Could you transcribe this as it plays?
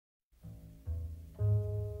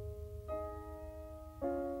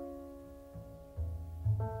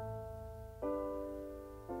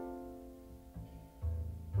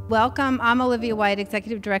Welcome. I'm Olivia White,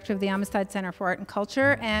 Executive Director of the Amistad Center for Art and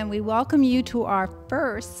Culture, and we welcome you to our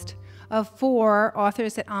first of 4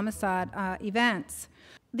 Authors at Amistad events.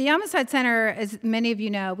 The Amistad Center, as many of you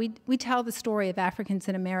know, we tell the story of Africans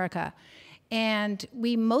in America, and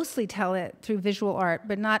we mostly tell it through visual art,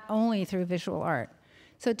 but not only through visual art.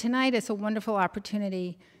 So tonight is a wonderful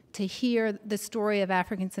opportunity to hear the story of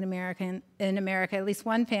Africans in America, at least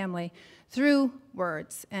one family, through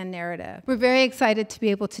words and narrative. We're very excited to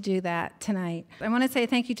be able to do that tonight. I want to say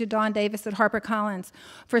thank you to Dawn Davis at HarperCollins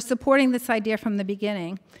for supporting this idea from the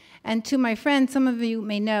beginning. And to my friends, some of you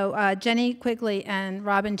may know, Jenny Quigley and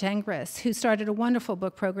Robin Gengris, who started a wonderful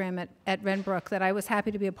book program at Renbrook that I was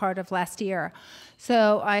happy to be a part of last year.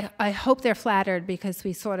 So I hope they're flattered because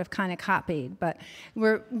we sort of kind of copied. But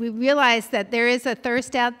we realize that there is a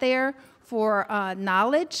thirst out there for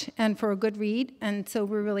knowledge and for a good read, and so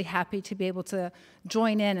we're really happy to be able to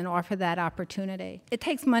join in and offer that opportunity. It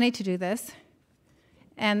takes money to do this,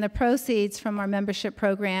 and the proceeds from our membership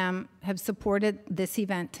program have supported this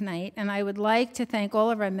event tonight, and I would like to thank all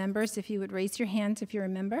of our members. If you would raise your hands if you're a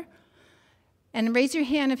member, and raise your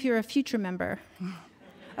hand if you're a future member.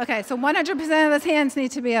 Okay, so 100% of those hands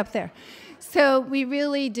need to be up there. So we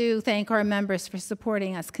really do thank our members for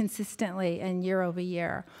supporting us consistently and year over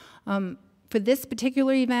year. For this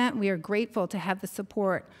particular event, we are grateful to have the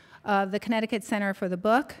support of the Connecticut Center for the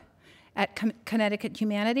Book at Connecticut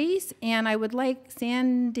Humanities, and I would like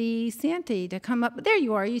Sandy Santee to come up. There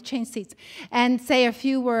you are, you changed seats, and say a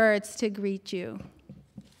few words to greet you.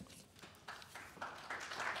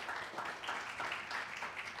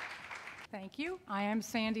 Thank you. I am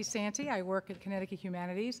Sandy Santee. I work at Connecticut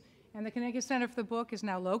Humanities, and the Connecticut Center for the Book is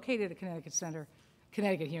now located at Connecticut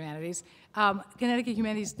Humanities. Connecticut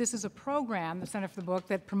Humanities, this is a program, the Center for the Book,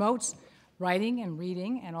 that promotes writing and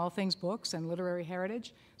reading and all things books and literary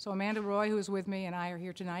heritage. So Amanda Roy, who is with me, and I are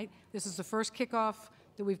here tonight. This is the first kickoff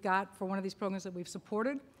that we've got for one of these programs that we've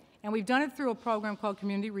supported. And we've done it through a program called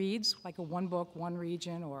Community Reads, like a one book, one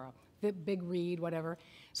region, or a big read, whatever.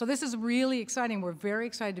 So this is really exciting. We're very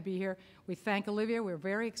excited to be here. We thank Olivia. We're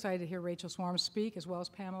very excited to hear Rachel Swarns speak, as well as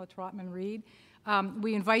Pamela, Trotman, Reid.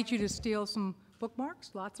 We invite you to steal some bookmarks,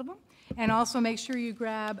 lots of them, and also make sure you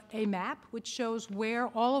grab a map which shows where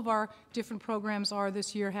all of our different programs are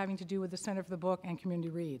this year having to do with the Center for the Book and Community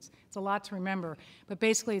Reads. It's a lot to remember, but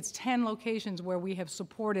basically it's 10 locations where we have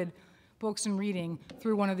supported books and reading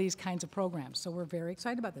through one of these kinds of programs. So we're very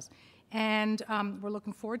excited about this. And we're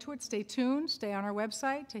looking forward to it. Stay tuned, stay on our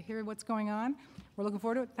website to hear what's going on. We're looking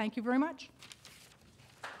forward to it. Thank you very much.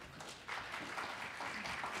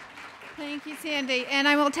 Thank you, Sandy. And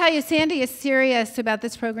I will tell you, Sandy is serious about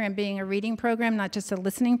this program being a reading program, not just a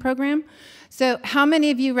listening program. So how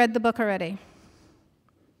many of you read the book already?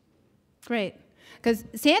 Great. Because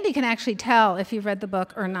Sandy can actually tell if you've read the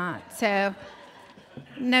book or not. So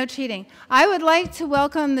no cheating. I would like to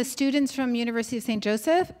welcome the students from University of St.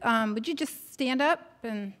 Joseph. Would you just stand up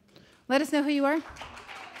and let us know who you are?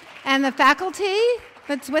 And the faculty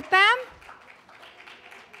that's with them.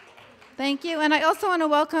 Thank you. And I also want to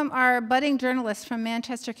welcome our budding journalists from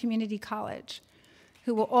Manchester Community College,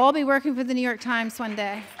 who will all be working for the New York Times one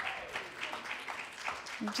day,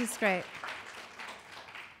 which is great.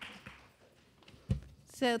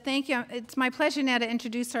 So thank you. It's my pleasure now to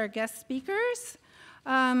introduce our guest speakers.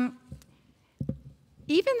 Even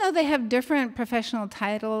though they have different professional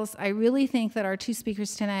titles, I really think that our 2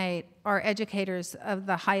 speakers tonight are educators of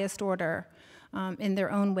the highest order in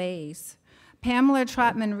their own ways. Pamela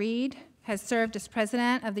Trotman Reid has served as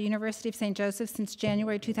president of the University of St. Joseph since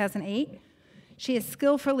January 2008. She has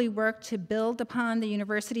skillfully worked to build upon the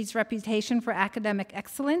university's reputation for academic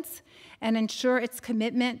excellence and ensure its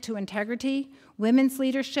commitment to integrity, women's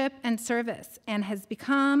leadership, and service, and has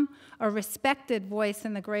become a respected voice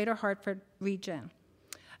in the greater Hartford region.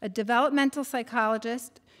 A developmental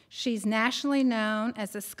psychologist, she's nationally known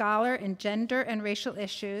as a scholar in gender and racial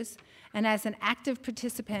issues and as an active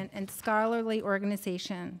participant in scholarly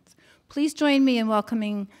organizations. Please join me in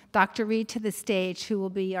welcoming Dr. Reid to the stage, who will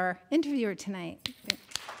be our interviewer tonight. Thank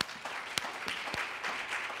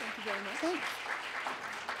you very much. Thanks.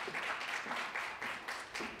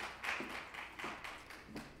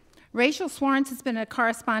 Rachel Swarns has been a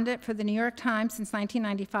correspondent for the New York Times since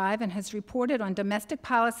 1995 and has reported on domestic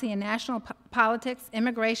policy and national politics,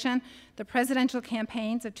 immigration, the presidential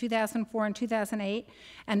campaigns of 2004 and 2008,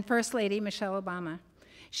 and First Lady Michelle Obama.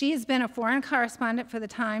 She has been a foreign correspondent for the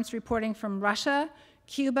Times, reporting from Russia,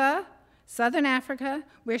 Cuba, Southern Africa,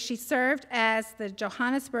 where she served as the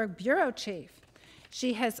Johannesburg bureau chief.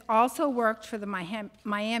 She has also worked for the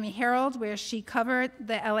Miami Herald, where she covered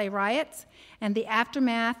the LA riots and the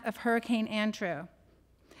aftermath of Hurricane Andrew.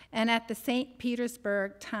 and at the St.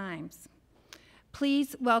 Petersburg Times.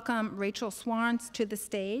 Please welcome Rachel Swarns to the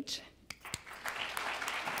stage.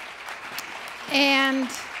 And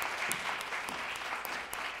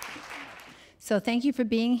so thank you for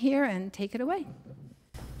being here, and take it away.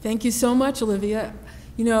 Thank you so much, Olivia.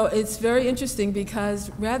 You know, it's very interesting because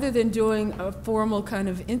rather than doing a formal kind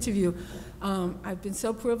of interview, I've been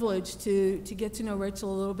so privileged to get to know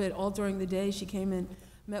Rachel a little bit all during the day. She came and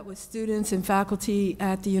met with students and faculty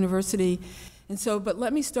at the university. And so, but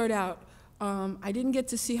let me start out. I didn't get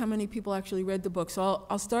to see how many people actually read the book, so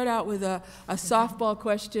I'll start out with a softball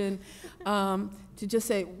question to just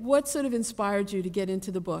say, what sort of inspired you to get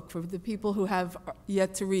into the book for the people who have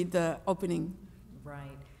yet to read the opening?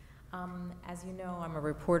 Right. As you know, I'm a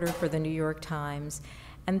reporter for the New York Times,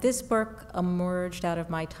 and this book emerged out of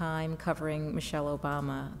my time covering Michelle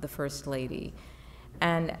Obama, the First Lady.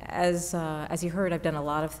 And as you heard, I've done a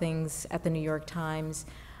lot of things at the New York Times,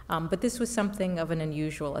 but this was something of an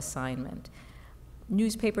unusual assignment.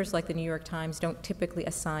 Newspapers like the New York Times don't typically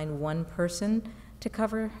assign one person to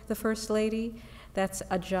cover the First Lady. That's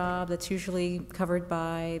a job that's usually covered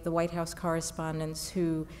by the White House correspondents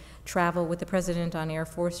who travel with the president on Air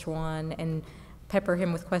Force One and pepper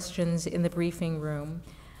him with questions in the briefing room.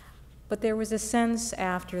 But there was a sense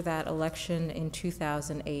after that election in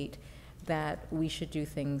 2008 that we should do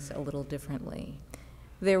things a little differently.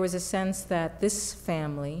 There was a sense that this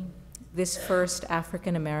family, this first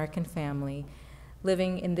African-American family,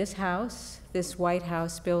 living in this house, this White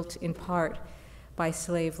House built in part by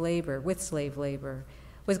slave labor, with slave labor,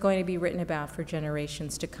 was going to be written about for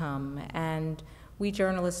generations to come. And we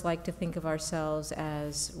journalists like to think of ourselves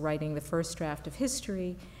as writing the first draft of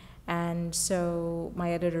history. And so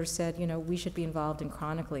my editor said, you know, we should be involved in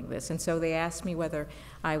chronicling this. And so they asked me whether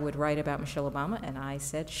I would write about Michelle Obama, and I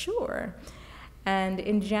said, sure. And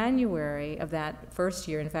in January of that first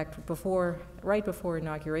year, in fact, right before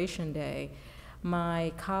Inauguration Day,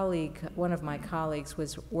 my colleague, one of my colleagues,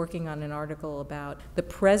 was working on an article about the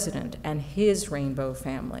president and his rainbow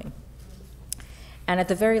family. And at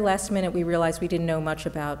the very last minute, we realized we didn't know much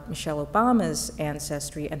about Michelle Obama's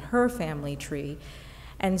ancestry and her family tree.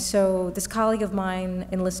 And so this colleague of mine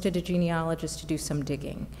enlisted a genealogist to do some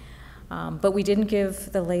digging. But we didn't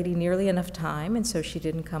give the lady nearly enough time, and so she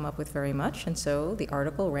didn't come up with very much. And so the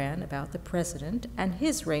article ran about the president and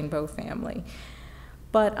his rainbow family.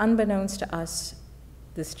 But unbeknownst to us,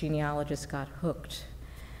 this genealogist got hooked.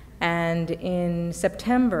 And in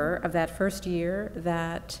September of that first year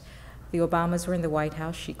that the Obamas were in the White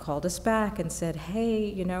House, she called us back and said, hey,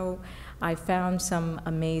 you know, I found some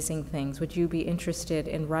amazing things. Would you be interested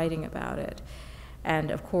in writing about it?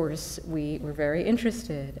 And of course, we were very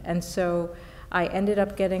interested. And so I ended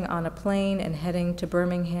up getting on a plane and heading to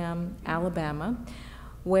Birmingham, Alabama,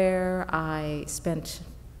 where I spent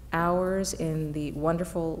hours in the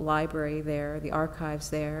wonderful library there, the archives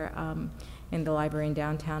there, in the library in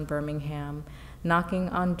downtown Birmingham, knocking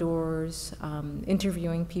on doors,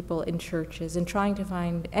 interviewing people in churches, and trying to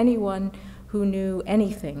find anyone who knew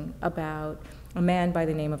anything about a man by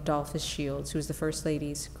the name of Dolphus Shields, who was the First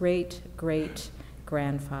Lady's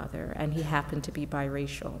great-great-grandfather, and he happened to be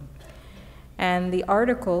biracial. And the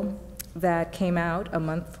article that came out a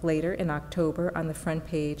month later in October on the front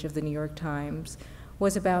page of the New York Times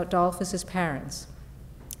was about Dolphus's parents.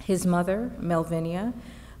 His mother, Melvinia,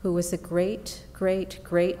 who was the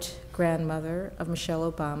great-great-great-grandmother of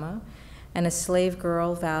Michelle Obama, and a slave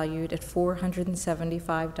girl valued at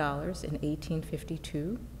 $475 in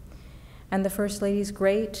 1852, and the First Lady's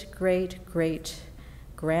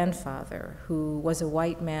great-great-great-grandfather, who was a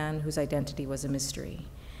white man whose identity was a mystery.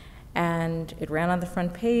 And it ran on the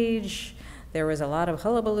front page. There was a lot of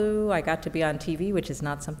hullabaloo. I got to be on TV, which is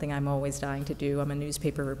not something I'm always dying to do. I'm a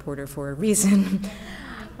newspaper reporter for a reason.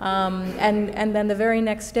 And then the very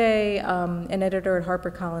next day, an editor at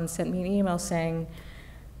HarperCollins sent me an email saying,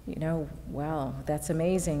 you know, wow, that's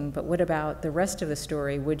amazing, but what about the rest of the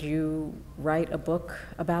story? Would you write a book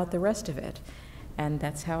about the rest of it? And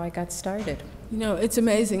that's how I got started. You know, it's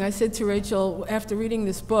amazing. I said to Rachel, after reading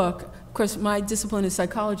this book, of course, my discipline is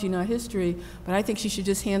psychology, not history, but I think she should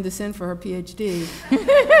just hand this in for her Ph.D.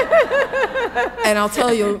 And I'll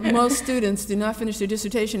tell you, most students do not finish their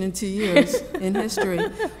dissertation in 2 years in history,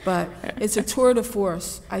 but it's a tour de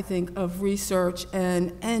force, I think, of research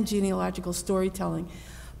and genealogical storytelling.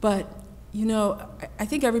 But, you know, I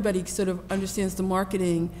think everybody sort of understands the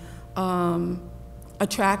marketing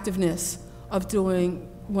attractiveness of doing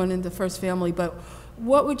one in the first family, but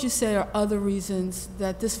what would you say are other reasons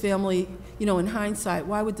that this family, you know, in hindsight,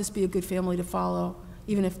 why would this be a good family to follow,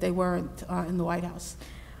 even if they weren't in the White House?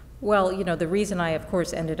 Well, you know, the reason I, of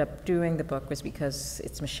course, ended up doing the book was because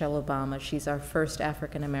it's Michelle Obama. She's our first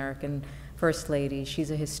African-American First Lady.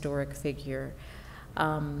 She's a historic figure.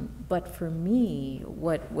 But for me,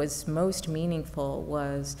 what was most meaningful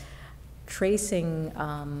was tracing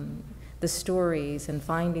the stories and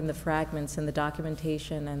finding the fragments and the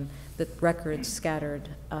documentation and the records scattered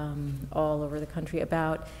all over the country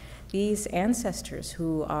about these ancestors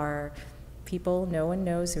who are people no one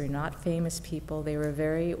knows. They're not famous people. They were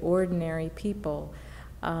very ordinary people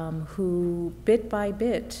who, bit by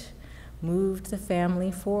bit, moved the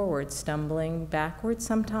family forward, stumbling backwards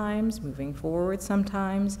sometimes, moving forward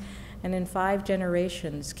sometimes, and in 5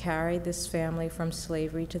 generations carried this family from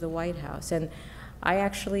slavery to the White House. And I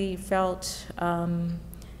actually felt,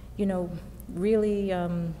 you know, really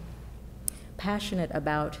passionate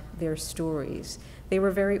about their stories. They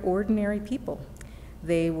were very ordinary people.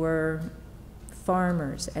 They were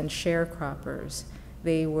farmers and sharecroppers.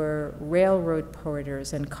 They were railroad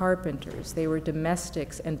porters and carpenters. They were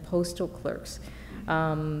domestics and postal clerks.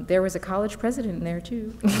 There was a college president in there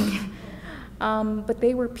too. But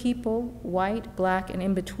they were people, white, black, and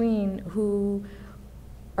in between, who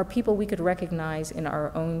are people we could recognize in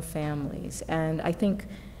our own families. And I think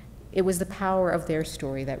it was the power of their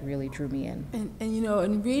story that really drew me in. And you know,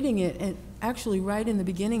 in reading it, and actually right in the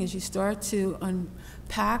beginning, as you start to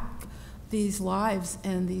unpack these lives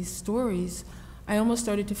and these stories, I almost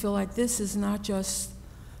started to feel like this is not just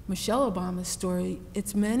Michelle Obama's story,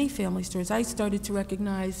 it's many family stories. I started to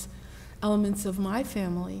recognize elements of my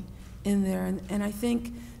family in there, and I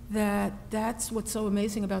think that that's what's so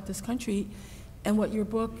amazing about this country, and what your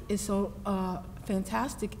book is so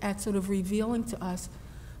fantastic at sort of revealing to us,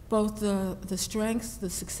 both the strengths, the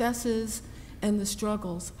successes, and the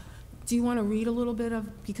struggles. Do you want to read a little bit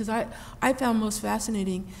of, because I found most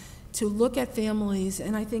fascinating to look at families,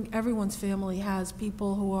 and I think everyone's family has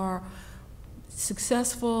people who are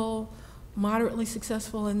successful, moderately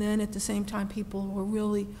successful, and then at the same time people who are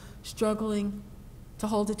really struggling to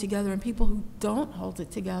hold it together, and people who don't hold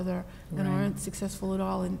it together and aren't successful at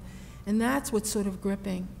all. And that's what's sort of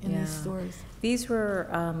gripping in these stories. These were,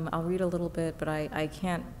 I'll read a little bit, but I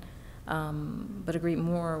can't but agree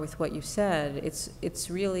more with what you said. It's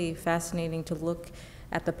really fascinating to look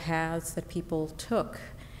at the paths that people took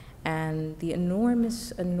and the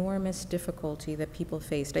enormous, enormous difficulty that people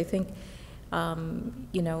faced. I think,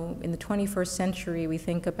 you know, in the 21st century, we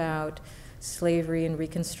think about slavery and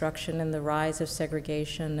Reconstruction and the rise of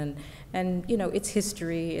segregation, and you know, it's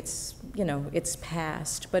history, it's, you know, it's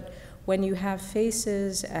past. But when you have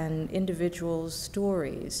faces and individuals'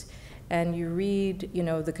 stories, and you read, you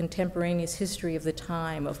know, the contemporaneous history of the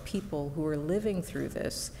time of people who are living through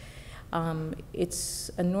this, it's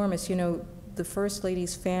enormous. You know, the First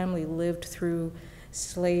Lady's family lived through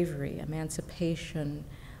slavery, emancipation,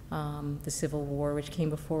 the Civil War, which came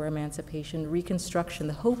before emancipation, Reconstruction,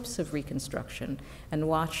 the hopes of Reconstruction, and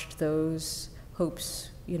watched those hopes,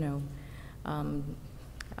 you know,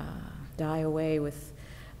 die away with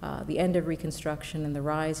the end of Reconstruction and the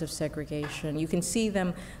rise of segregation. You can see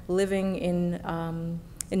them living in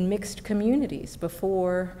mixed communities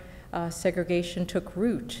before segregation took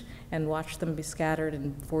root, and watch them be scattered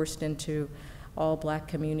and forced into all black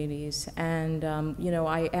communities. And you know,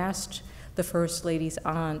 I asked the First Lady's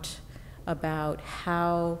aunt about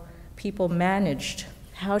how people managed,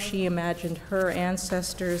 how she imagined her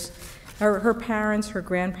ancestors, her parents, her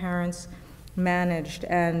grandparents managed,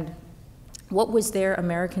 and what was their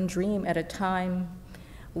American dream at a time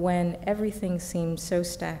when everything seemed so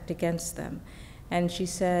stacked against them. And she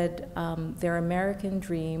said their American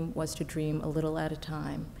dream was to dream a little at a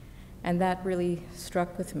time. And that really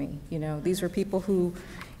struck with me. You know, these were people who,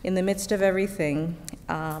 in the midst of everything,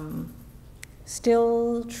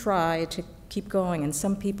 still tried to keep going. And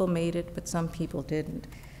some people made it, but some people didn't.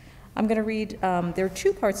 I'm going to read, there are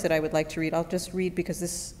 2 parts that I would like to read. I'll just read because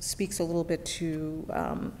this speaks a little bit to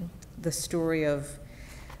the story of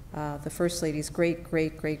the First Lady's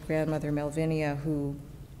great-great-great-grandmother, Melvinia, who,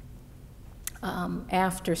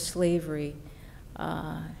 after slavery,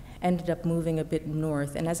 ended up moving a bit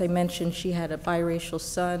north. And as I mentioned, she had a biracial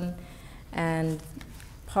son, and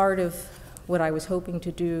part of what I was hoping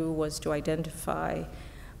to do was to identify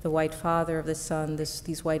the white father of the son,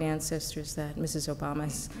 these white ancestors that Mrs. Obama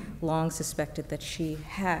has long suspected that she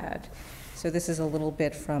had. So this is a little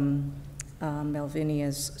bit from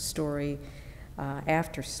Melvinia's story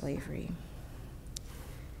after slavery.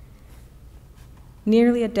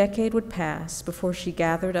 Nearly a decade would pass before she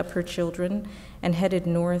gathered up her children and headed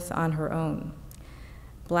north on her own.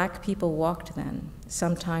 Black people walked then,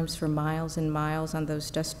 sometimes for miles and miles on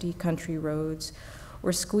those dusty country roads,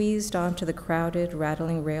 or squeezed onto the crowded,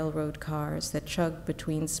 rattling railroad cars that chugged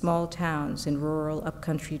between small towns in rural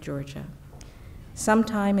upcountry Georgia.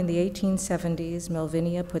 Sometime in the 1870s,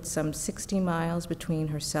 Melvinia put some 60 miles between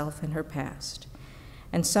herself and her past,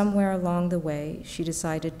 and somewhere along the way, she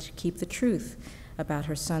decided to keep the truth about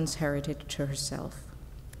her son's heritage to herself.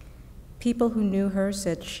 People who knew her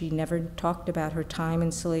said she never talked about her time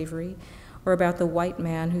in slavery or about the white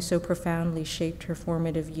man who so profoundly shaped her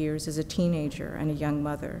formative years as a teenager and a young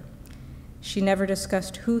mother. She never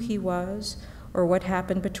discussed who he was or what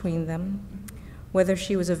happened between them, whether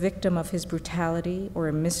she was a victim of his brutality or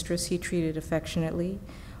a mistress he treated affectionately,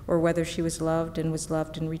 or whether she was loved and was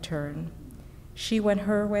loved in return. She went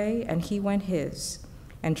her way and he went his,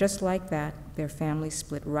 and just like that, their family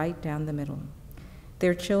split right down the middle.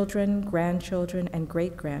 Their children, grandchildren, and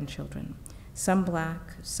great-grandchildren, some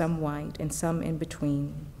black, some white, and some in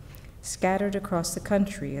between, scattered across the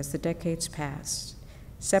country as the decades passed,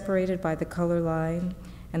 separated by the color line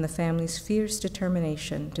and the family's fierce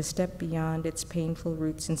determination to step beyond its painful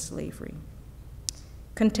roots in slavery.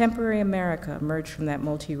 Contemporary America emerged from that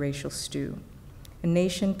multiracial stew, a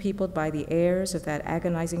nation peopled by the heirs of that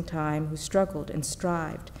agonizing time who struggled and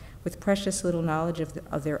strived with precious little knowledge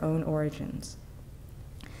of their own origins.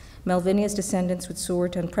 Melvinia's descendants would soar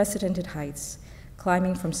to unprecedented heights,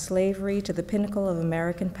 climbing from slavery to the pinnacle of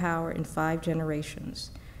American power in 5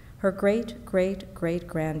 generations. Her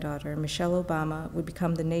great-great-great-granddaughter, Michelle Obama, would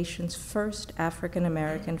become the nation's first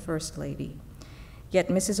African-American First Lady. Yet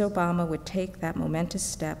Mrs. Obama would take that momentous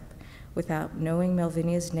step without knowing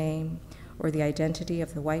Melvinia's name or the identity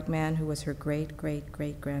of the white man who was her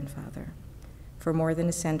great-great-great-grandfather. For more than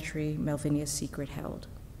a century, Melvinia's secret held.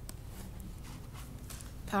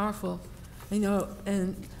 Powerful.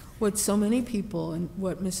 And what so many people, and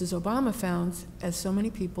what Mrs. Obama found, as so many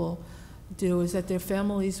people do, is that their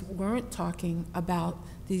families weren't talking about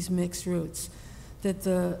these mixed roots, that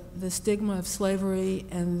the stigma of slavery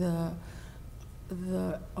and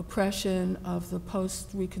the oppression of the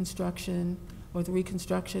post-Reconstruction, or the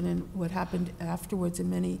Reconstruction and what happened afterwards in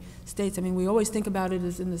many states. I mean, we always think about it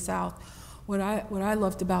as in the South. What I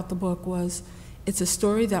loved about the book was it's a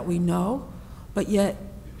story that we know, but yet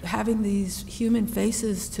having these human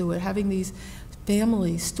faces to it, having these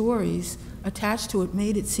family stories attached to it,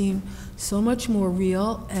 made it seem so much more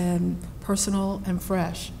real and personal and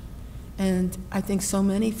fresh. And I think so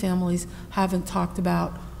many families haven't talked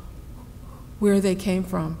about where they came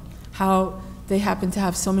from, how they happen to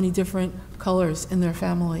have so many different colors in their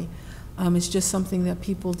family. It's just something that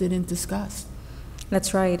people didn't discuss.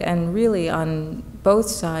 That's right, and really on both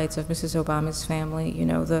sides of Mrs. Obama's family, you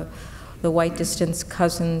know, the white distant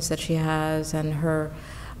cousins that she has and her,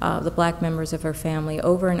 the black members of her family,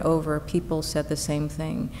 over and over, people said the same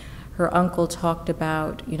thing. Her uncle talked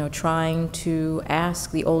about, you know, trying to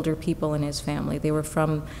ask the older people in his family. They were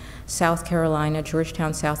from South Carolina,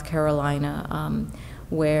 Georgetown, South Carolina,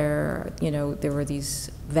 where, you know, there were these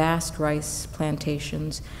vast rice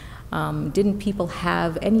plantations. Didn't people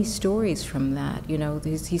have any stories from that? You know,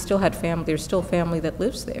 he still had family, there's still family that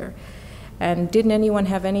lives there. And didn't anyone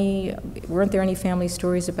have any, weren't there any family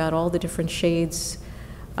stories about all the different shades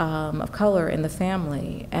of color in the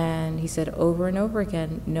family? And he said over and over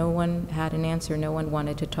again, no one had an answer, no one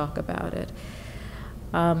wanted to talk about it.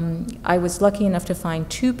 I was lucky enough to find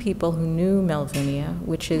 2 people who knew Melvinia,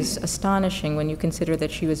 which is astonishing when you consider that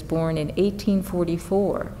she was born in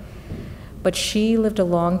 1844. But she lived a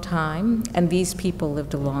long time, and these people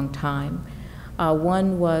lived a long time.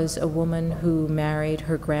 One was a woman who married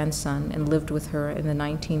her grandson and lived with her in the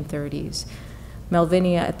 1930s.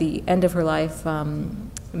 Melvinia, at the end of her life,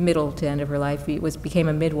 middle to end of her life, became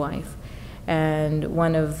a midwife. And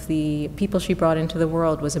one of the people she brought into the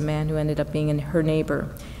world was a man who ended up being her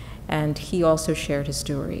neighbor. And he also shared his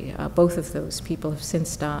story. Both of those people have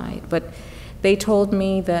since died. But they told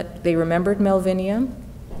me that they remembered Melvinia,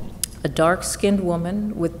 a dark-skinned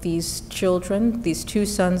woman with these children, these 2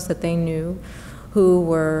 sons that they knew, who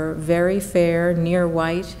were very fair, near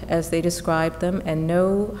white, as they described them, and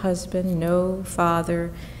no husband, no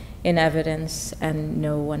father in evidence, and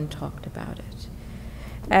no one talked about it.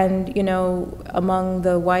 And, you know, among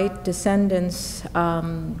the white descendants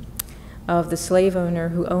of the slave owner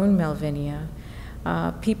who owned Melvinia,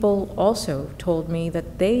 people also told me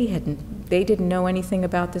that they didn't know anything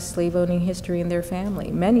about the slave owning history in their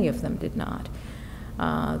family. Many of them did not.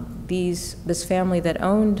 This family that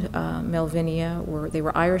owned Melvinia they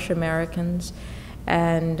were Irish Americans,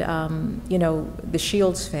 and you know, the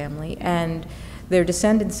Shields family, and their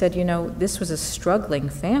descendants said, you know, this was a struggling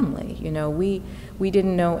family. You know, we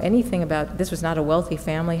didn't know anything about, this was not a wealthy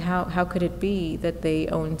family. How could it be that they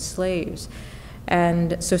owned slaves?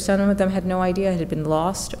 And so some of them had no idea it had been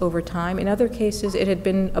lost over time. In other cases, it had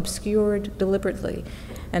been obscured deliberately.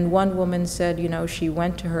 And one woman said, you know, she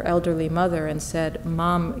went to her elderly mother and said,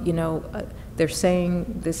 Mom, you know, they're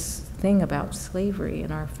saying this thing about slavery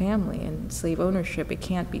in our family and slave ownership. It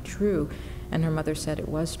can't be true. And her mother said it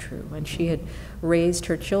was true. And she had raised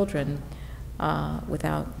her children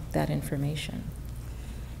without that information.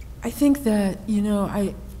 I think that, you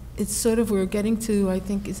know, it's sort of, we're getting to, I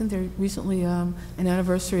think, isn't there recently an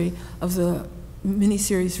anniversary of the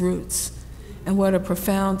miniseries Roots, and what a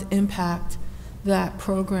profound impact that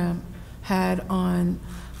program had on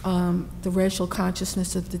the racial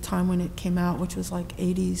consciousness of the time when it came out, which was like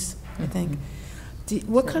 80s, I think.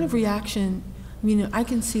 What kind of reaction, I mean, I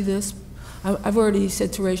can see this, I've already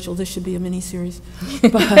said to Rachel, this should be a miniseries,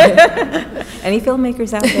 but any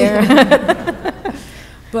filmmakers out there?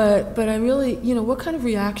 But I really, you know, what kind of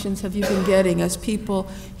reactions have you been getting as people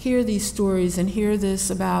hear these stories and hear this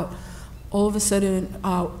about all of a sudden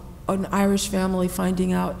an Irish family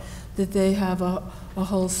finding out that they have a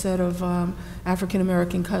whole set of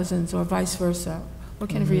African-American cousins, or vice versa? What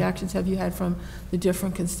kind of reactions have you had from the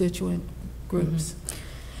different constituent groups?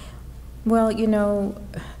 Well, you know,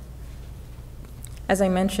 as I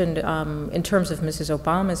mentioned, in terms of Mrs.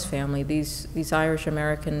 Obama's family, these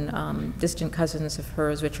Irish-American distant cousins of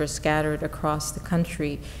hers, which are scattered across the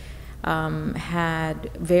country, had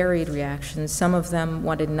varied reactions. Some of them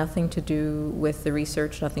wanted nothing to do with the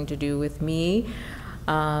research, nothing to do with me.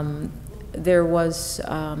 There was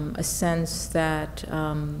a sense that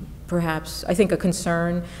perhaps, I think, a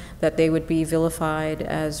concern that they would be vilified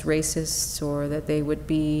as racists, or that they would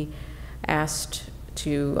be asked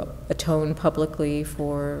to atone publicly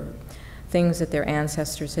for things that their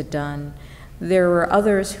ancestors had done. There were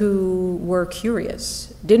others who were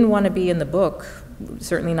curious, didn't want to be in the book,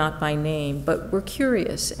 certainly not by name, but were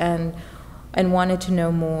curious and wanted to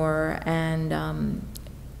know more, and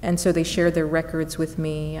so they shared their records with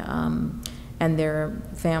me and their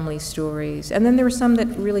family stories. And then there were some that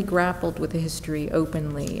really grappled with the history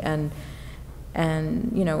openly and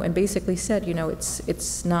you know, and basically said, you know,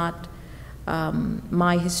 it's not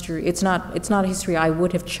my history. It's not a history I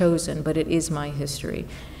would have chosen, but it is my history.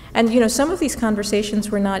 And you know, some of these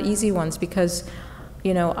conversations were not easy ones, because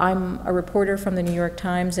you know, I'm a reporter from the New York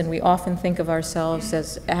Times, and we often think of ourselves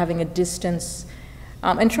as having a distance,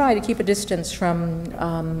 and try to keep a distance from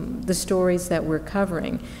the stories that we're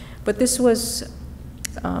covering. But this was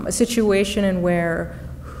a situation in where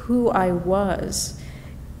who I was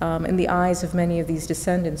in the eyes of many of these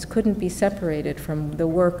descendants couldn't be separated from the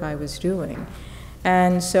work I was doing.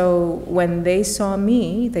 And so when they saw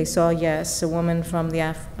me, they saw, yes, a woman from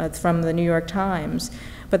the New York Times,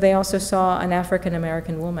 but they also saw an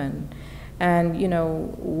African-American woman. And you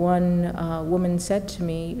know, one woman said to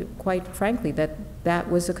me, quite frankly, that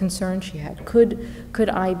that was a concern she had. Could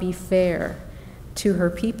I be fair to her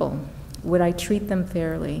people? Would I treat them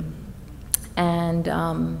fairly? And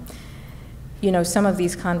you know, some of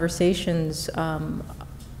these conversations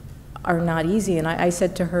are not easy. And I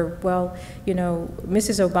said to her, well, you know,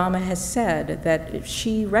 Mrs. Obama has said that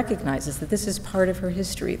she recognizes that this is part of her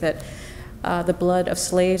history, that the blood of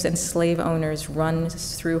slaves and slave owners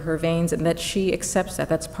runs through her veins, and that she accepts that.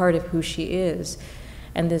 That's part of who she is.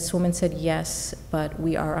 And this woman said, yes, but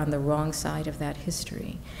we are on the wrong side of that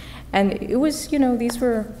history. And it was, you know, these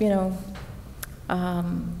were, you know,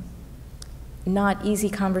 not easy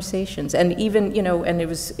conversations. And even, you know, and it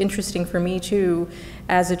was interesting for me too,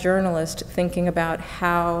 as a journalist, thinking about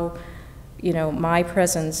how, you know, my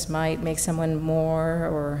presence might make someone more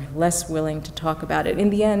or less willing to talk about it.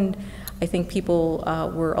 In the end, I think people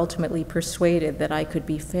were ultimately persuaded that I could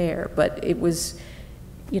be fair, but it was,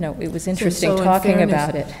 you know, it was interesting talking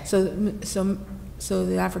about it. So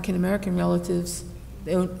the African-American relatives,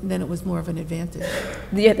 then it was more of an advantage.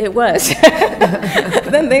 Yeah, it was.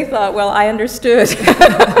 Then they thought, well, I understood. So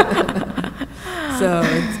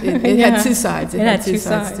it had two sides. It had two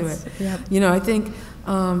sides to it. Yep. You know, I think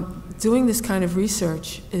doing this kind of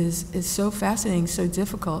research is so fascinating, so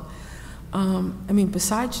difficult. I mean,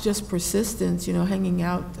 besides just persistence, you know, hanging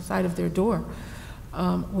out the side of their door,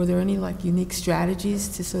 were there any like unique strategies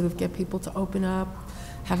to sort of get people to open up,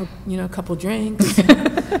 have a couple drinks?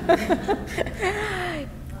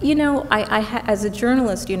 You know, as a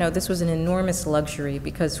journalist, you know, this was an enormous luxury,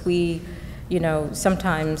 because we, you know,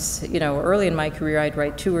 sometimes, you know, early in my career, I'd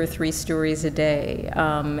write 2 or 3 stories a day.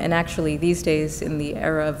 And actually, these days, in the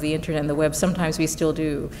era of the internet and the web, sometimes we still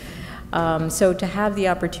do. So to have the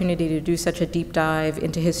opportunity to do such a deep dive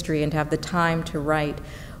into history and to have the time to write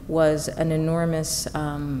was an enormous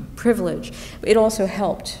privilege. It also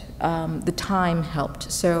helped. The time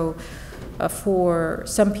helped. So for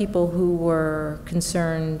some people who were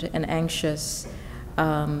concerned and anxious,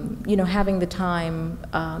 having the time,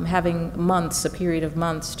 having months, a period of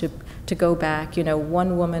months to go back.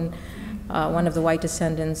 One woman, one of the white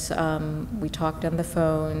descendants, we talked on the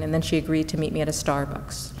phone, and then she agreed to meet me at a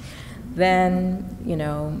Starbucks. Then,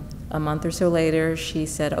 a month or so later, she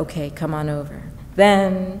said, okay, come on over.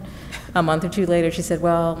 Then, a month or two later, she said,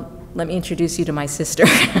 well, let me introduce you to my sister.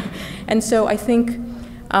 And so I think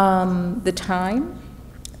the time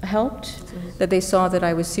helped, that they saw that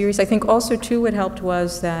I was serious. I think also, too, what helped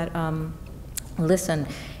was that, listen,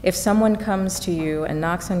 if someone comes to you and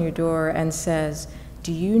knocks on your door and says,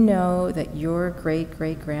 do you know that your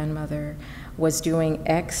great-great-grandmother was doing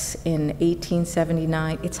X in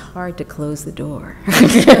 1879, it's hard to close the door.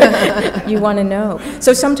 You want to know.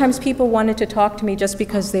 So sometimes people wanted to talk to me just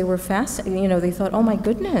because they were fascinated. They thought, oh my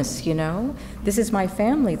goodness, this is my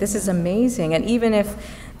family, this is amazing. And even if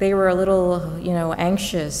they were a little,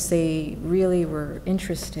 anxious, they really were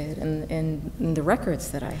interested in the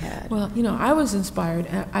records that I had. Well, I was inspired.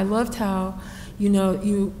 I loved how,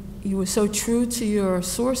 you were so true to your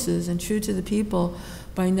sources and true to the people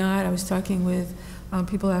by not, I was talking with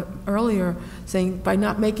people earlier, saying by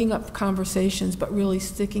not making up conversations, but really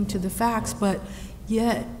sticking to the facts, but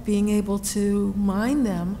yet being able to mine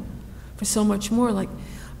them for so much more. Like,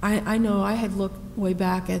 I know I had looked way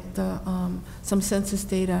back at some census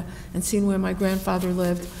data and seen where my grandfather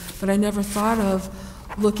lived, but I never thought of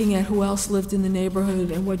looking at who else lived in the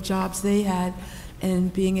neighborhood and what jobs they had,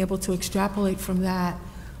 and being able to extrapolate from that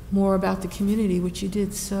more about the community, which you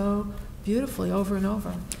did so beautifully over and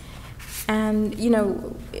over. And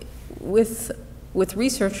with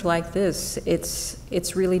research like this,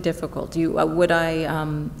 it's really difficult.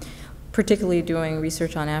 Particularly doing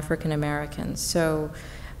research on African Americans. So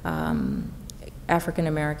African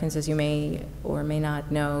Americans, as you may or may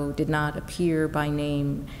not know, did not appear by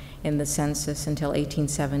name in the census until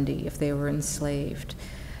 1870 if they were enslaved.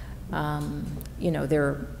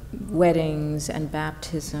 Their weddings and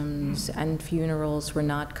baptisms and funerals were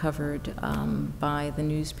not covered by the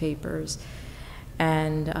newspapers.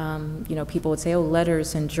 And, people would say, oh,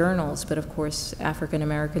 letters and journals, but of course, African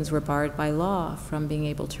Americans were barred by law from being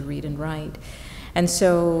able to read and write. And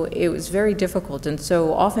so it was very difficult. And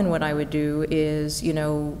so often what I would do is,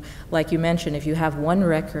 like you mentioned, if you have one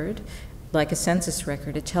record, like a census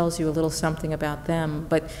record, it tells you a little something about them,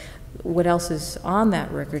 but what else is on that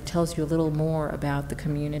record tells you a little more about the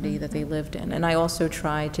community that they lived in. And I also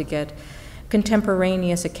try to get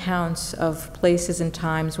contemporaneous accounts of places and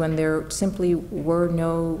times when there simply were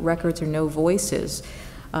no records or no voices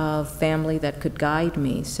of family that could guide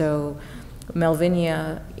me. So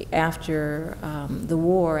Melvinia, after the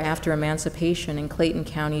war, after emancipation in Clayton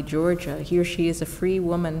County, Georgia, here she is a free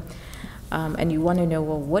woman. And you want to know,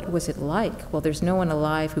 well, what was it like? Well, there's no one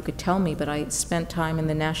alive who could tell me, but I spent time in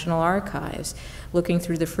the National Archives looking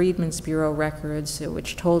through the Freedmen's Bureau records,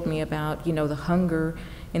 which told me about, the hunger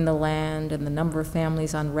in the land and the number of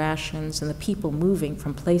families on rations and the people moving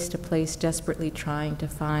from place to place desperately trying to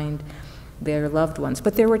find their loved ones.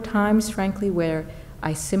 But there were times, frankly, where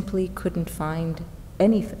I simply couldn't find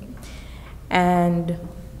anything. And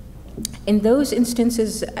in those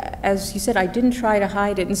instances, as you said, I didn't try to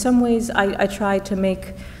hide it. In some ways, I tried to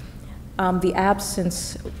make the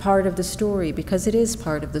absence part of the story, because it is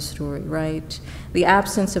part of the story, right? The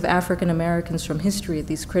absence of African Americans from history at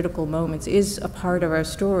these critical moments is a part of our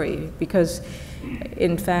story, because,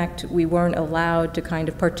 in fact, we weren't allowed to kind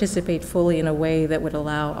of participate fully in a way that would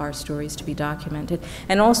allow our stories to be documented.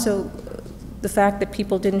 And also, the fact that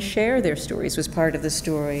people didn't share their stories was part of the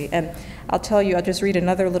story. And I'll tell you, I'll just read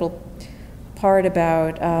another little part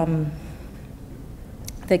about,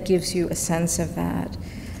 that gives you a sense of that.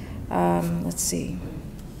 Let's see.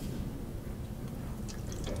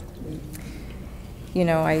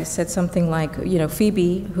 I said something like,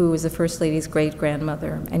 Phoebe, who was the First Lady's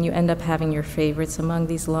great-grandmother, and you end up having your favorites among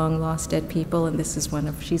these long-lost dead people, and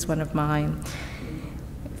she's one of mine.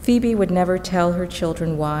 Phoebe would never tell her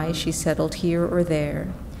children why she settled here or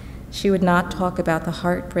there. She would not talk about the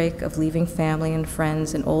heartbreak of leaving family and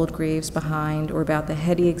friends and old graves behind, or about the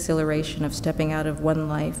heady exhilaration of stepping out of one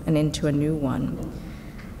life and into a new one.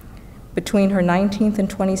 Between her 19th and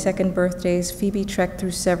 22nd birthdays, Phoebe trekked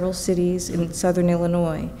through several cities in southern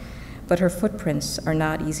Illinois, but her footprints are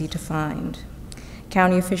not easy to find.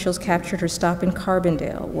 County officials captured her stop in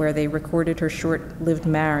Carbondale, where they recorded her short-lived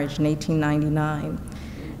marriage in 1899.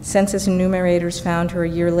 Census enumerators found her a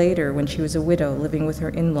year later when she was a widow living with her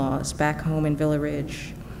in-laws back home in Villa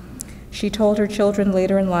Ridge. She told her children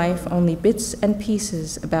later in life only bits and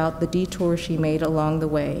pieces about the detour she made along the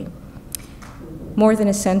way. More than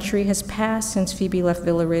a century has passed since Phoebe left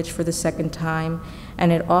Villa Ridge for the second time,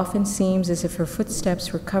 and it often seems as if her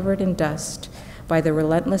footsteps were covered in dust by the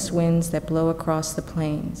relentless winds that blow across the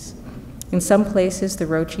plains. In some places, the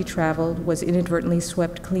road she traveled was inadvertently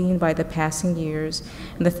swept clean by the passing years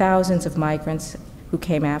and the thousands of migrants who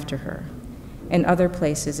came after her. In other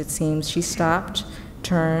places, it seems, she stopped,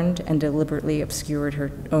 turned, and deliberately obscured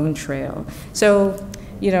her own trail. So,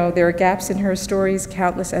 you know, there are gaps in her stories,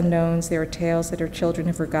 countless unknowns. There are tales that her children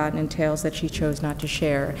have forgotten and tales that she chose not to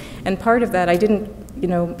share. And part of that,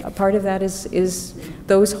 part of that is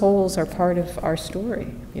those holes are part of our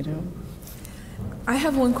story, you know. I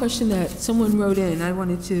have one question that someone wrote in. I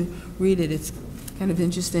wanted to read it. It's kind of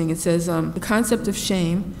interesting. It says, the concept of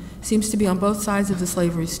shame seems to be on both sides of the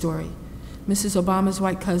slavery story. Mrs. Obama's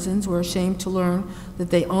white cousins were ashamed to learn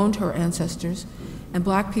that they owned her ancestors, and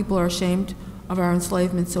black people are ashamed of our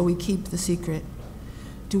enslavement, so we keep the secret.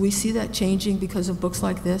 Do we see that changing because of books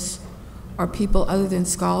like this? Are people other than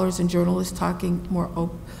scholars and journalists talking more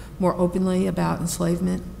openly about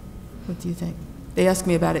enslavement? What do you think? They ask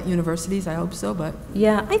me about it at universities, I hope so, but.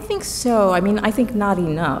 Yeah, I think so. I mean, I think not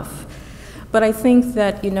enough. But I think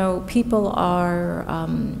that, you know, people are,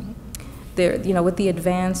 with the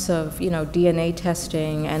advance of, DNA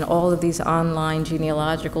testing and all of these online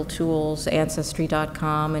genealogical tools,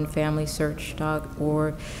 Ancestry.com and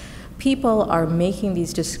FamilySearch.org, people are making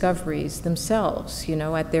these discoveries themselves,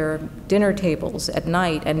 at their dinner tables at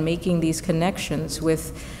night and making these connections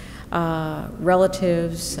with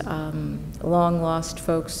relatives, long-lost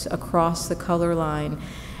folks across the color line.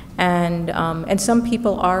 And some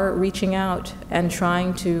people are reaching out and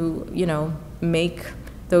trying to, make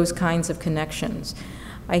those kinds of connections.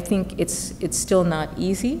 I think it's still not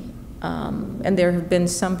easy. And there have been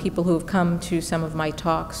some people who have come to some of my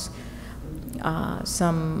talks,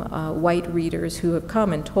 some white readers who have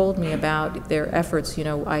come and told me about their efforts.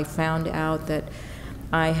 I found out that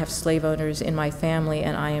I have slave owners in my family,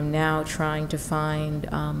 and I am now trying to find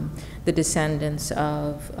the descendants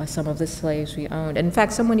of some of the slaves we owned. And in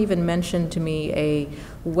fact, someone even mentioned to me a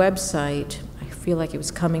website, I feel like it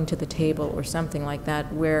was Coming to the Table or something like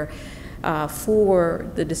that, where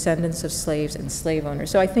for the descendants of slaves and slave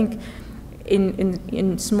owners. So I think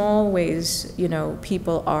in small ways,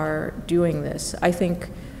 people are doing this.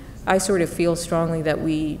 I sort of feel strongly that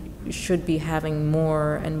we should be having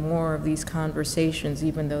more and more of these conversations,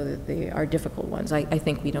 even though that they are difficult ones. I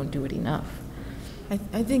think we don't do it enough.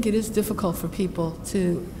 I think it is difficult for people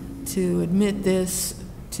to admit this,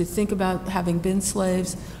 to think about having been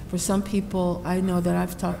slaves. For some people I know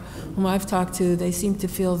that whom I've talked to, they seem to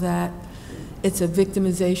feel that it's a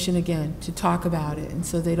victimization again to talk about it, and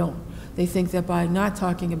so they think that by not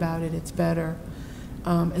talking about it, it's better.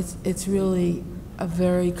 It's really a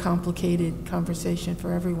very complicated conversation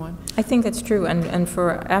for everyone. I think that's true, and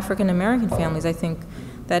for African American families, I think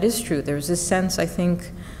that is true. There's this sense, I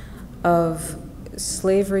think, of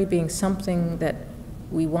slavery being something that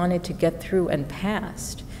we wanted to get through and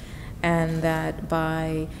past, and that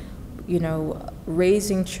by,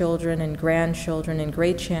 raising children and grandchildren and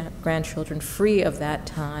great-grandchildren free of that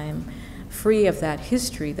time, free of that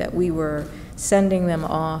history, that we were sending them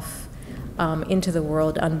off into the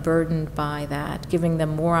world unburdened by that, giving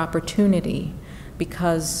them more opportunity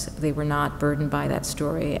because they were not burdened by that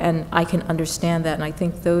story. And I can understand that, and I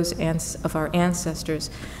think those of our ancestors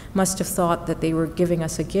must have thought that they were giving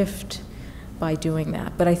us a gift by doing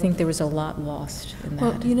that. But I think there was a lot lost in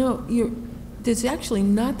that. Well, there's actually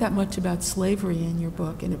not that much about slavery in your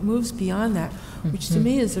book, and it moves beyond that, which to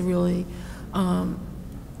me is a really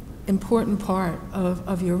important part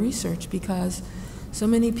of your research, because so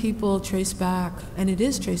many people trace back, and it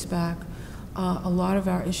is traced back, a lot of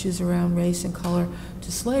our issues around race and color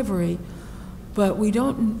to slavery, but we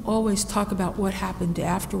don't always talk about what happened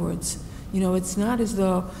afterwards. It's not as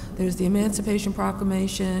though there's the Emancipation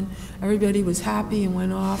Proclamation, everybody was happy and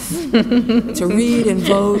went off to read and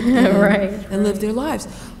vote and live their lives.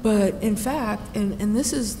 But in fact, and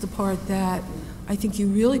this is the part that I think you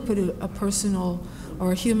really put a personal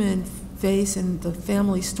or a human face in the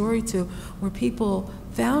family story to, where people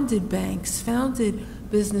founded banks, founded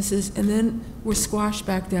businesses, and then were squashed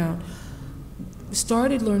back down,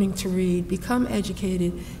 started learning to read, become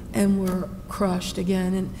educated, and were crushed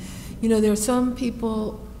again. And there are some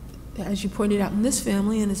people, as you pointed out in this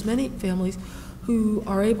family and as many families, who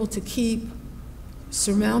are able to keep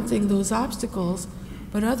surmounting those obstacles,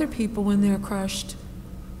 but other people, when they're crushed,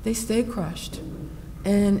 they stay crushed.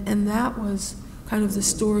 And that was kind of the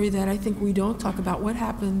story that I think we don't talk about. What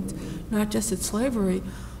happened, not just at slavery,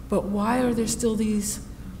 but why are there still these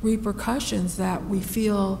repercussions that we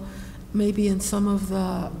feel maybe in some of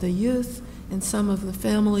the youth and some of the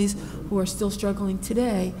families who are still struggling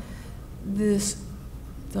today, those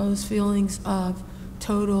feelings of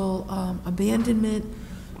total abandonment,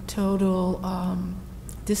 total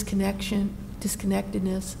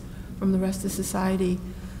disconnectedness from the rest of society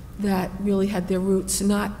that really had their roots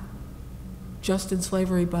not just in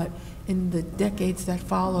slavery, but in the decades that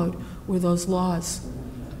followed, where those laws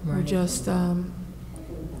were just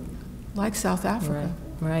like South Africa.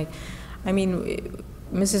 Right. I mean,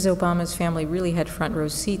 Mrs. Obama's family really had front row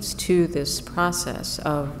seats to this process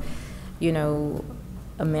of, you know,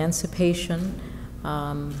 emancipation,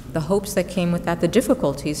 the hopes that came with that, the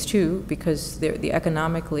difficulties too, because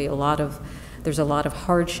economically there's a lot of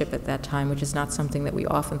hardship at that time, which is not something that we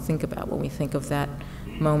often think about when we think of that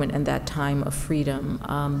moment and that time of freedom.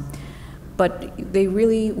 But they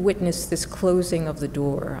really witnessed this closing of the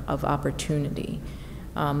door of opportunity.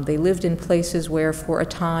 They lived in places where, for a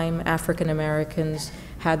time, African Americans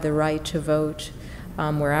had the right to vote,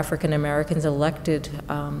 where African Americans elected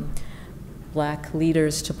black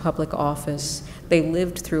leaders to public office. They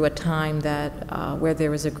lived through a time where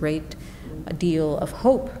there was a great deal of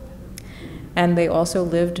hope. And they also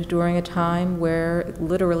lived during a time where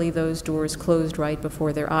literally those doors closed right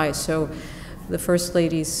before their eyes. So the First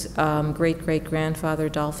Lady's great-great-grandfather,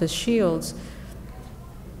 Dolphus Shields,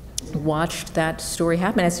 watched that story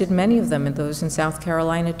happen, as did many of them, and those in South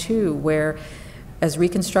Carolina too, where as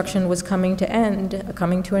Reconstruction was coming to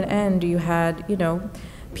an end, you had, you know,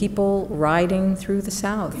 people riding through the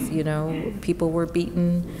South. You know, people were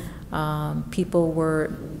beaten, people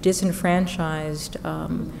were disenfranchised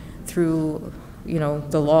through, you know,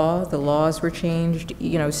 the laws were changed,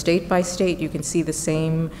 you know, state by state. You can see the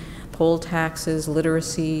same poll taxes,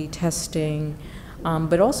 literacy, testing,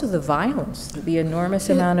 but also the violence, the enormous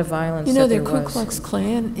amount of violence that there was. You know, the Ku Klux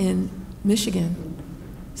Klan in Michigan.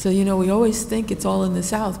 So, you know, we always think it's all in the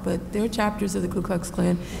South, but there are chapters of the Ku Klux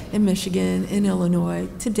Klan in Michigan, in Illinois,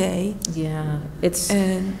 today. Yeah,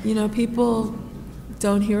 And, you know, people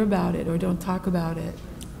don't hear about it or don't talk about it.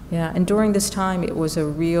 Yeah, and during this time, it was a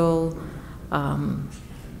real,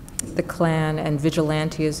 the Klan and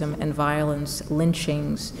vigilantism and violence,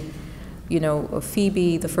 lynchings. You know,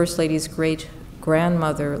 Phoebe, the First Lady's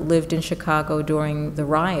great-grandmother, lived in Chicago during the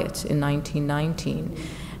riots in 1919.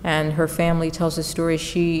 And her family tells a story.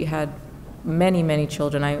 She had many, many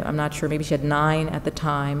children. I'm not sure, maybe she had 9 at the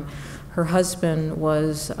time. Her husband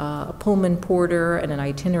was a Pullman porter and an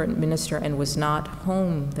itinerant minister and was not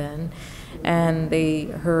home then. And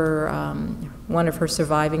one of her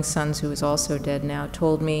surviving sons, who is also dead now,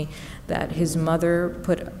 told me that his mother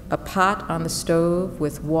put a pot on the stove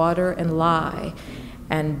with water and lye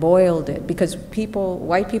and boiled it, because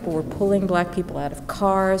white people were pulling black people out of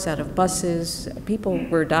cars, out of buses. People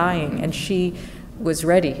were dying, and she was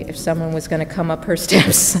ready if someone was going to come up her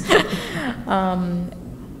steps.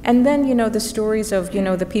 And then, you know, the stories of, you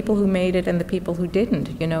know, the people who made it and the people who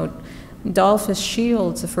didn't. You know, Dolphus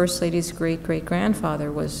Shields, the First Lady's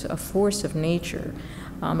great-great-grandfather, was a force of nature.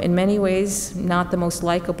 In many ways, not the most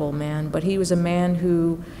likable man, but he was a man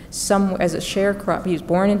who, as a sharecropper, he was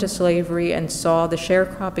born into slavery and saw the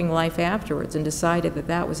sharecropping life afterwards and decided that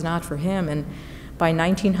that was not for him. And by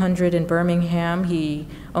 1900 in Birmingham, he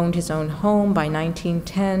owned his own home. By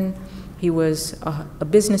 1910, he was a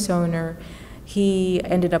business owner. He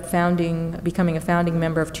ended up becoming a founding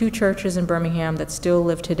member of 2 churches in Birmingham that still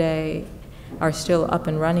live today, are still up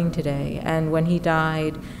and running today. And when he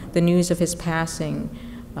died, the news of his passing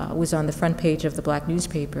was on the front page of the black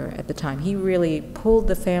newspaper at the time. He really pulled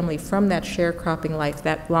the family from that sharecropping life,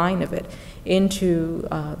 that line of it, into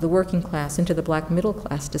the working class, into the black middle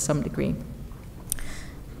class to some degree.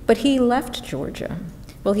 But he left Georgia.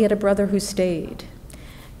 Well, he had a brother who stayed.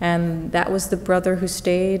 And that was the brother who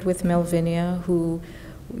stayed with Melvinia, who,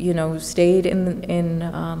 you know, stayed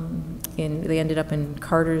they ended up in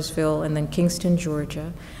Cartersville and then Kingston,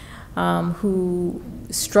 Georgia, who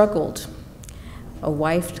struggled. A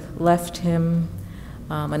wife left him,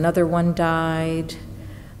 another one died.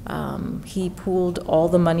 He pooled all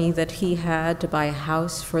the money that he had to buy a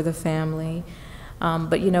house for the family.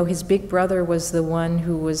 But, you know, his big brother was the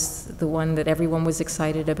one that everyone was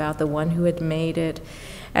excited about, the one who had made it.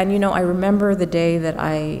 And, you know, I remember the day that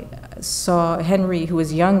I saw Henry, who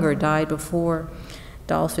was younger, died before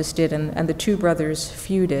Dolphus did, and the 2 brothers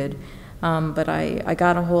feuded. But I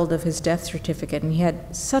got a hold of his death certificate, and he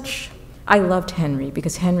had I loved Henry,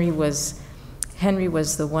 because Henry was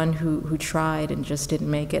the one who tried and just didn't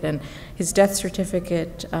make it. And his death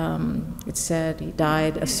certificate, it said he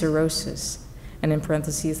died of cirrhosis. And in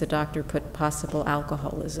parentheses, the doctor put possible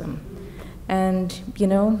alcoholism. And, you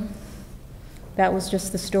know, that was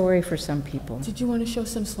just the story for some people. Did you want to show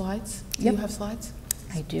some slides? Do Yep. you have slides?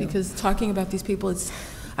 I do. Because talking about these people,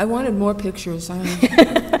 I wanted more pictures.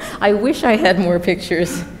 I wish I had more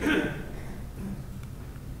pictures.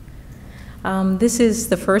 This is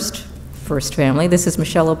the first family. This is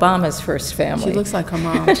Michelle Obama's first family. She looks like her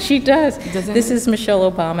mom. She does. Doesn't This it? is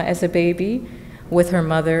Michelle Obama as a baby with her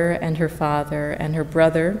mother and her father and her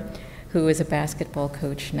brother, who is a basketball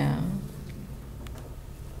coach now.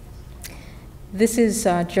 This is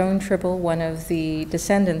Joan Tribble, one of the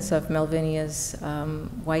descendants of Melvinia's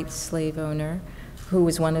white slave owner, who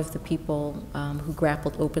was one of the people who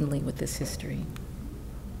grappled openly with this history.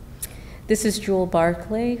 This is Jewel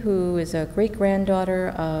Barclay, who is a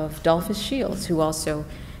great-granddaughter of Dolphus Shields, who also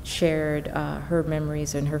shared her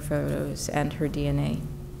memories and her photos and her DNA.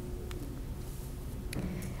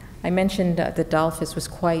 I mentioned that Dolphus was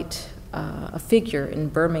quite a figure in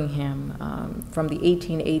Birmingham from the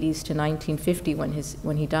 1880s to 1950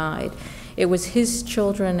 when he died. It was his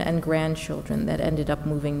children and grandchildren that ended up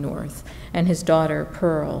moving north, and his daughter,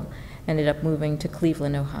 Pearl, ended up moving to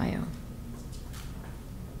Cleveland, Ohio.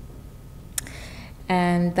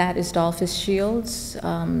 And that is Dolphus Shields,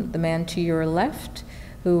 the man to your left,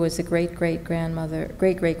 who was the great-great-grandfather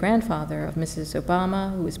of Mrs.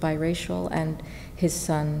 Obama, who was biracial, and his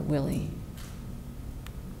son, Willie.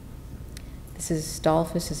 This is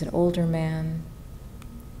Dolphus as an older man,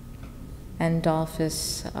 and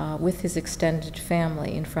Dolphus with his extended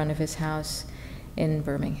family in front of his house in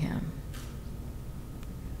Birmingham.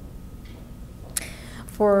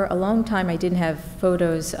 For a long time, I didn't have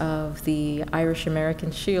photos of the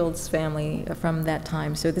Irish-American Shields family from that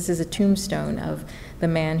time, so this is a tombstone of the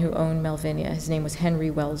man who owned Melvinia. His name was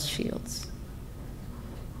Henry Wells Shields.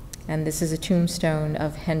 And this is a tombstone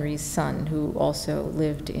of Henry's son, who also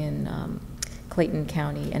lived in Clayton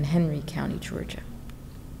County and Henry County, Georgia.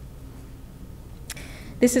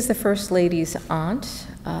 This is the First Lady's aunt,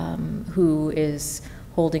 who is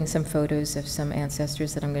holding some photos of some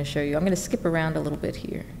ancestors that I'm going to show you. I'm going to skip around a little bit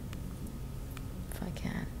here, if I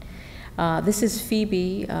can. This is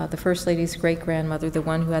Phoebe, the First Lady's great-grandmother, the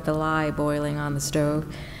one who had the lye boiling on the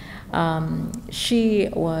stove. She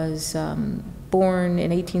was born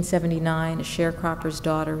in 1879, a sharecropper's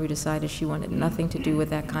daughter who decided she wanted nothing to do with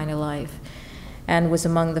that kind of life, and was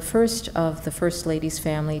among the first of the First Lady's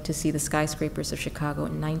family to see the skyscrapers of Chicago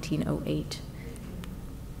in 1908.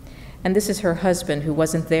 And this is her husband, who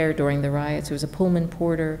wasn't there during the riots. He was a Pullman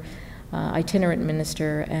porter, itinerant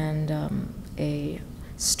minister, and a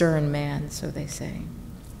stern man, so they say.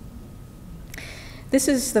 This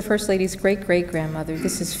is the First Lady's great-great-grandmother.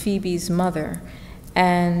 This is Phoebe's mother.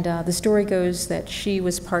 And the story goes that she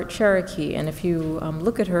was part Cherokee, and if you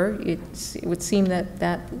look at her, it would seem that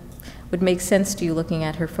that would make sense to you looking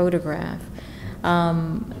at her photograph.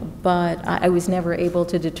 But I was never able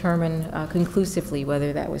to determine conclusively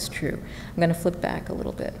whether that was true. I'm going to flip back a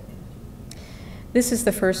little bit. This is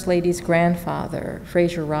the First Lady's grandfather,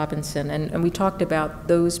 Fraser Robinson, and we talked about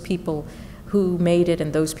those people who made it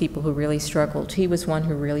and those people who really struggled. He was one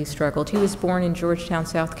who really struggled. He was born in Georgetown,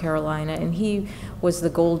 South Carolina, and he was the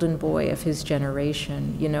golden boy of his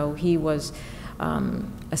generation. You know, he was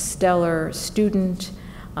a stellar student.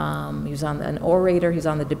 He was an orator. He was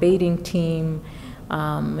on the debating team.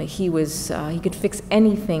 He could fix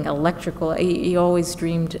anything electrical. He always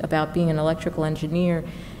dreamed about being an electrical engineer,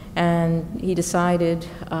 and he decided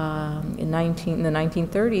in the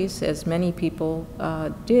 1930s, as many people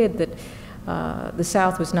did, that the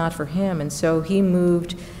South was not for him, and so he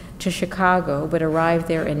moved to Chicago, but arrived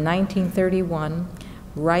there in 1931,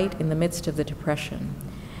 right in the midst of the Depression,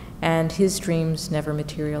 and his dreams never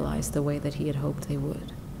materialized the way that he had hoped they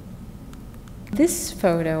would. This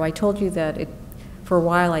photo, I told you that for a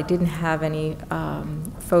while I didn't have any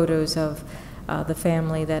photos of the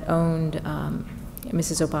family that owned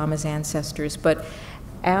Mrs. Obama's ancestors, but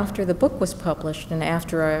after the book was published and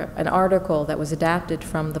after an article that was adapted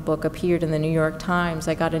from the book appeared in the New York Times,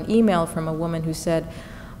 I got an email from a woman who said,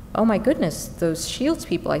 "Oh my goodness, those Shields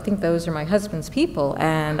people, I think those are my husband's people,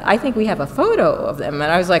 and I think we have a photo of them."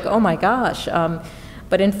 And I was like, oh my gosh.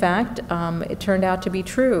 But in fact, it turned out to be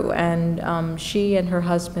true, and she and her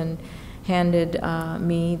husband handed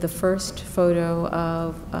me the first photo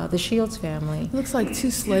of the Shields family. It looks like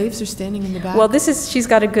two slaves are standing in the back. Well, she's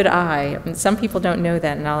got a good eye. Some people don't know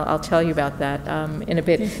that, and I'll tell you about that in a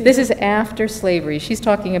bit. This is after slavery. She's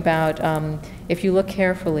talking about, if you look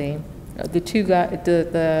carefully,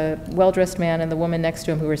 the well-dressed man and the woman next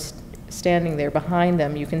to him who were standing there behind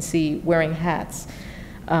them, you can see wearing hats.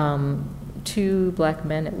 Two black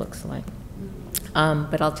men, it looks like.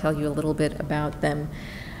 But I'll tell you a little bit about them.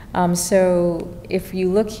 So if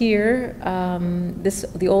you look here,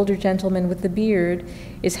 the older gentleman with the beard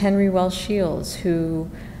is Henry Wells Shields, who,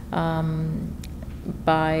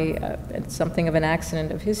 by something of an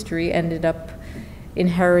accident of history, ended up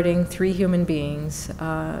inheriting 3 human beings,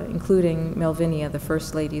 including Melvinia, the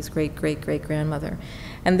First Lady's great-great-great-grandmother.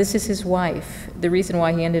 And this is his wife. The reason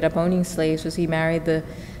why he ended up owning slaves was he married the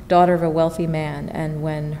daughter of a wealthy man, and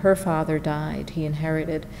when her father died, he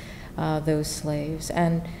inherited those slaves.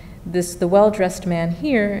 And the well-dressed man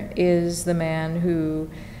here is the man who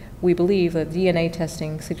we believe that DNA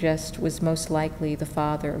testing suggests was most likely the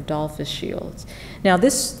father of Dolphus Shields. Now,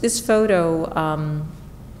 this photo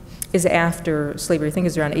is after slavery. I think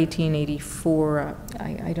it's around 1884.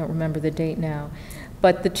 I don't remember the date now.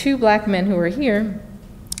 But the 2 black men who are here,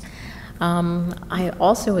 I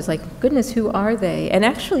also was like, goodness, who are they? And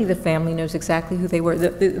actually the family knows exactly who they were.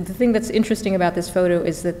 The thing that's interesting about this photo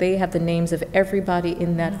is that they have the names of everybody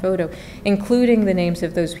in that photo, including the names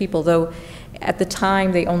of those people, though at the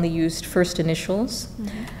time they only used first initials.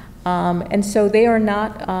 And so they are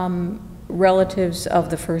not relatives of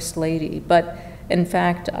the First Lady, but in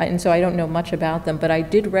fact, and so I don't know much about them, but I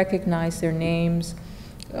did recognize their names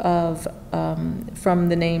from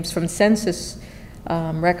census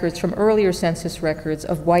records, from earlier census records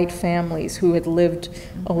of white families who had lived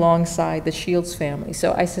alongside the Shields family.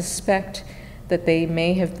 So I suspect that they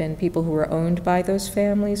may have been people who were owned by those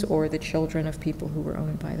families or the children of people who were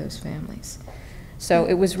owned by those families. So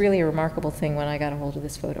it was really a remarkable thing when I got a hold of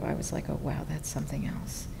this photo. I was like, oh wow, that's something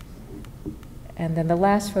else. And then the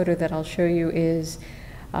last photo that I'll show you is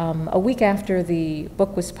a week after the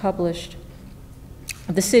book was published,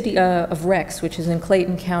 the city of Rex, which is in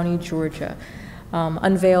Clayton County, Georgia,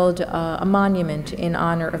 unveiled a monument in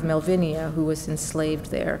honor of Melvinia, who was enslaved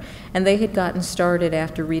there. And they had gotten started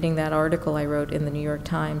after reading that article I wrote in the New York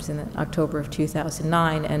Times in October of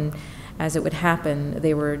 2009, and as it would happen,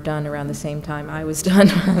 they were done around the same time I was done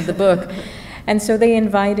with the book. And so they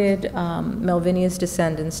invited Melvinia's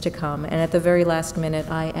descendants to come, and at the very last minute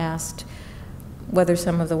I asked whether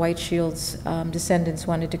some of the White Shields descendants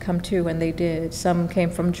wanted to come too, and they did. Some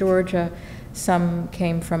came from Georgia, some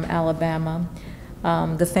came from Alabama.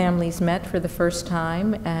 The families met for the first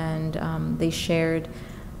time, and they shared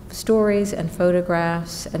stories and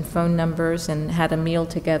photographs and phone numbers and had a meal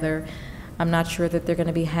together. I'm not sure that they're going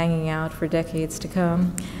to be hanging out for decades to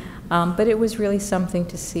come, but it was really something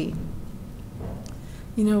to see.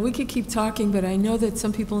 You know, we could keep talking, but I know that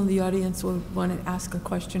some people in the audience will want to ask a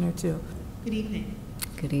question or two. Good evening.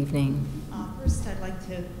 Good evening. First, I'd like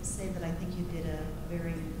to say that I think you did a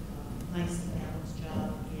very nice and balanced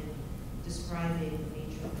job in describing the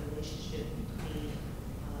nature of the relationship between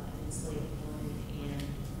an enslaved woman and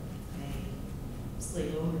a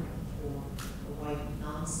slave owner, or a white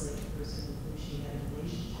non-slave person with whom she had a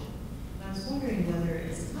relationship. And I was wondering whether,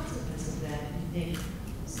 as a consequence of that, you think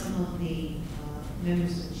some of the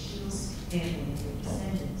members of the Shields family and their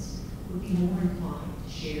descendants would be more inclined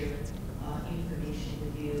to share information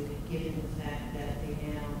with you, given the fact that they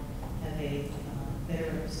now have a better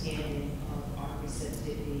understanding of our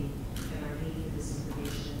receptivity and our need for this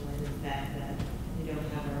information, in light of the fact that we don't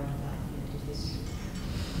have our own documented history.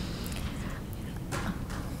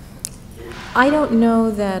 I don't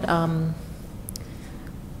know that,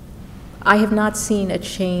 I have not seen a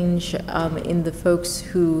change in the folks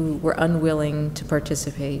who were unwilling to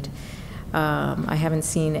participate. I haven't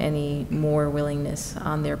seen any more willingness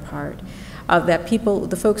on their part. That people,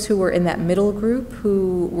 the folks who were in that middle group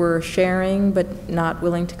who were sharing but not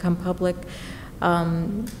willing to come public,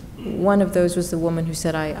 one of those was the woman who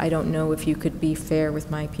said, I don't know if you could be fair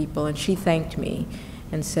with my people, and she thanked me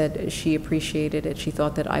and said she appreciated it. She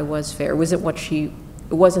thought that I was fair. It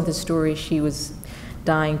wasn't the story she was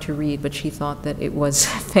dying to read, but she thought that it was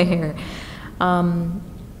fair.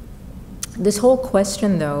 This whole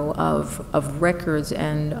question, though, of records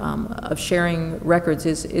and of sharing records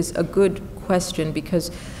is a good question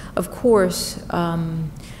because, of course,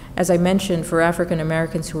 as I mentioned, for African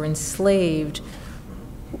Americans who are enslaved,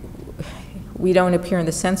 we don't appear in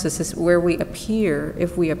the census. Where we appear,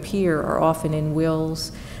 if we appear, are often in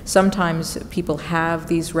wills. Sometimes people have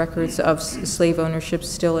these records of slave ownership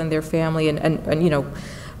still in their family, and you know,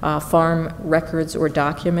 farm records or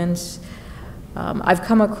documents. I've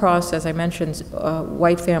come across, as I mentioned,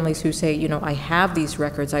 white families who say, you know, I have these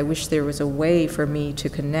records. I wish there was a way for me to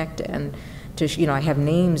connect and to, you know, I have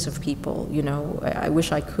names of people. You know, I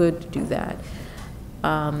wish I could do that.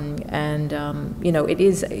 You know,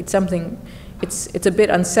 it's something. It's a bit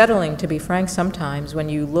unsettling, to be frank, sometimes when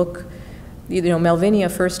you look. You know,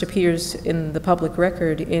 Melvinia first appears in the public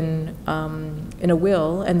record in a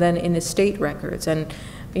will and then in estate records. And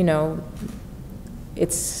you know,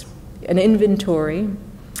 it's an inventory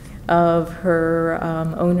of her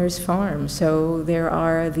owner's farm. So there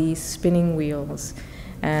are the spinning wheels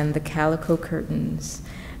and the calico curtains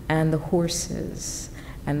and the horses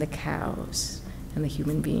and the cows and the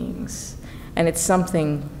human beings. And it's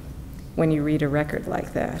something when you read a record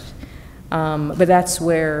like that. But that's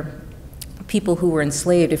where people who were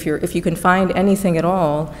enslaved, if you can find anything at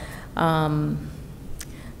all,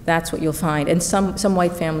 that's what you'll find. And some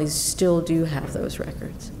white families still do have those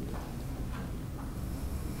records.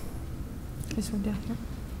 This one down here.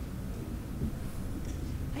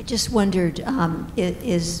 I just wondered,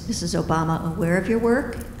 is Mrs. Obama aware of your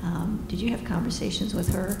work? Did you have conversations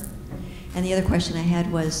with her? And the other question I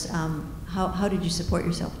had was, how did you support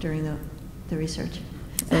yourself during the research?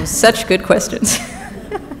 Such good questions.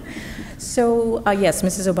 So, yes,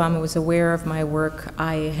 Mrs. Obama was aware of my work.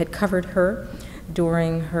 I had covered her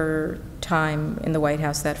during her time in the White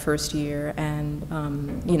House that first year,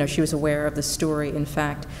 and you know, she was aware of the story. In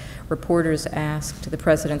fact, reporters asked the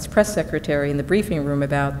president's press secretary in the briefing room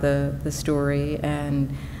about the story,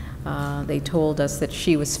 and they told us that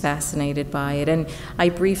she was fascinated by it. And I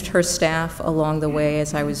briefed her staff along the way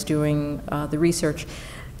as I was doing the research.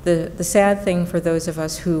 The sad thing for those of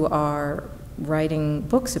us who are writing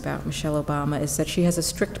books about Michelle Obama is that she has a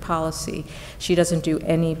strict policy. She doesn't do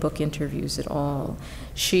any book interviews at all.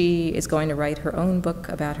 She is going to write her own book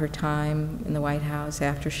about her time in the White House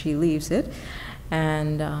after she leaves it.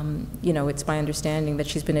 And, you know, it's my understanding that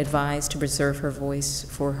she's been advised to preserve her voice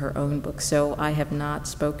for her own book. So I have not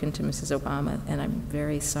spoken to Mrs. Obama, and I'm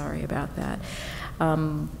very sorry about that.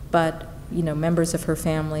 But, you know, members of her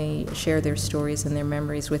family share their stories and their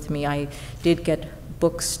memories with me. I did get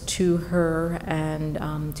books to her and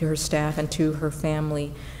to her staff and to her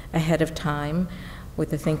family ahead of time, with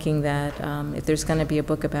the thinking that if there's going to be a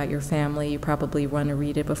book about your family, you probably want to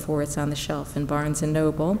read it before it's on the shelf in Barnes &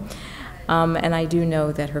 Noble. And I do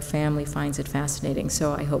know that her family finds it fascinating,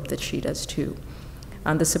 so I hope that she does too.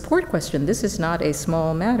 On the support question, this is not a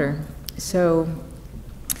small matter. So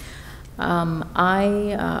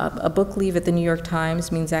a book leave at the New York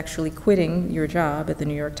Times means actually quitting your job at the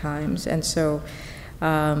New York Times, and so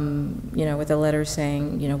you know, with a letter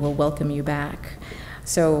saying, you know, we'll welcome you back.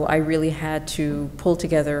 So I really had to pull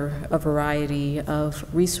together a variety of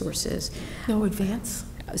resources. No advance?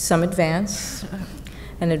 Some advance.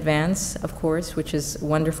 An advance, of course, which is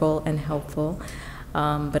wonderful and helpful.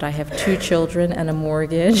 But I have 2 children and a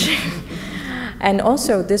mortgage. And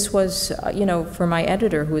also, this was, you know, for my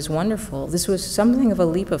editor, who is wonderful, this was something of a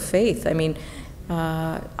leap of faith. I mean,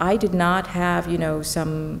 I did not have, you know,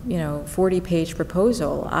 some, you know, 40-page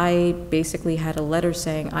proposal. I basically had a letter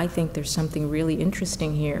saying, I think there's something really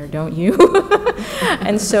interesting here, don't you?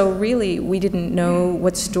 And so really, we didn't know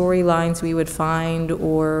what storylines we would find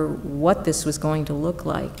or what this was going to look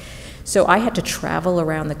like. So I had to travel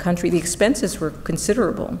around the country. The expenses were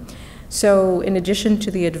considerable. So in addition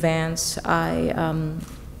to the advance, I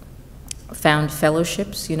found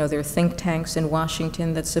fellowships. You know, there are think tanks in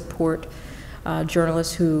Washington that support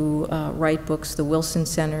journalists who write books. The Wilson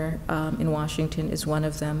Center in Washington is one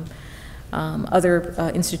of them. Other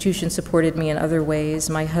institutions supported me in other ways.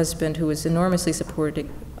 My husband, who was enormously supportive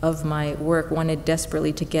of my work, wanted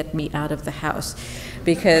desperately to get me out of the house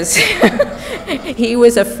because he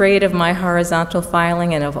was afraid of my horizontal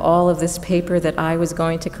filing and of all of this paper that I was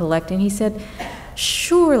going to collect. And he said,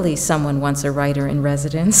 surely someone wants a writer in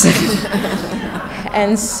residence.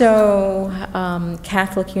 And so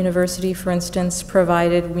Catholic University, for instance,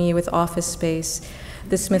 provided me with office space.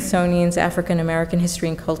 The Smithsonian's African American History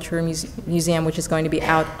and Culture Museum, which is going to be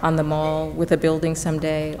out on the mall with a building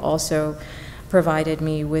someday, also provided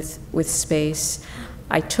me with space.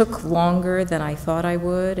 I took longer than I thought I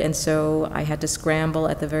would, and so I had to scramble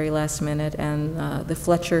at the very last minute, and the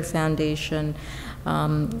Fletcher Foundation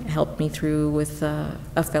helped me through with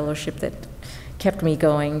a fellowship that kept me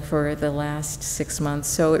going for the last 6 months.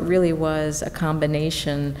 So it really was a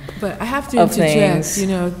combination. But I have to interject, you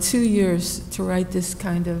know, 2 years to write this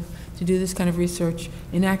kind of, to do this kind of research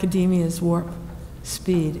in academia is warp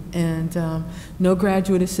speed, and no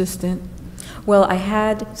graduate assistant. Well, I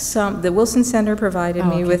had some, the Wilson Center provided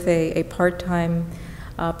me with a part-time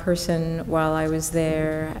person while I was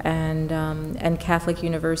there, and Catholic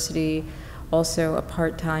University also a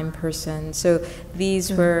part-time person. So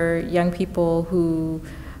these were young people who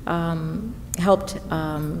helped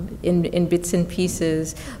in bits and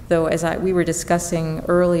pieces, though as we were discussing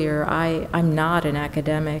earlier, I'm not an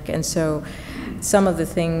academic, and so some of the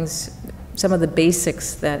things, some of the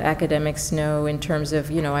basics that academics know in terms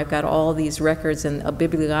of, you know, I've got all these records and a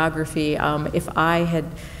bibliography, if I had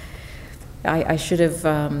I should have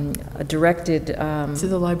directed To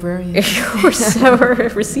the librarian. or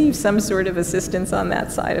received some sort of assistance on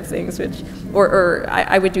that side of things, which, or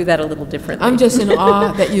I would do that a little differently. I'm just in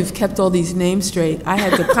awe that you've kept all these names straight. I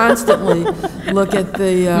had to constantly look at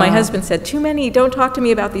the... My husband said, too many, don't talk to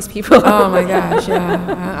me about these people. Oh my gosh,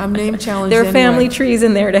 yeah. I'm name challenged There are anyway. family trees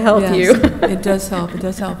in there to help Yes, you. It does help, it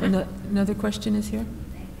does help. Another question is here?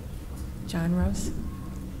 John Rose?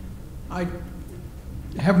 I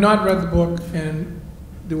have not read the book, and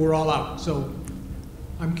they were all out. So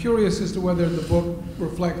I'm curious as to whether the book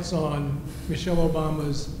reflects on Michelle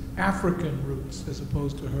Obama's African roots as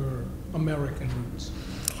opposed to her American roots.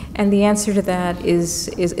 And the answer to that is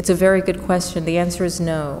it's a very good question. The answer is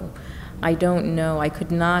no. I don't know. I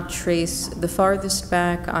could not trace, the farthest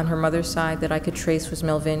back on her mother's side that I could trace was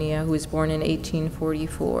Melvinia, who was born in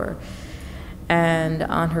 1844. And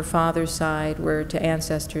on her father's side were to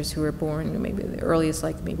ancestors who were born maybe the earliest,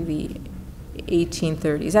 like maybe the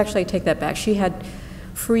 1830s. Actually, I take that back. She had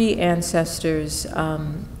free ancestors,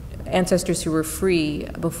 ancestors who were free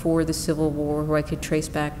before the Civil War, who I could trace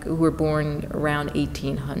back, who were born around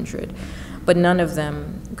 1800. But none of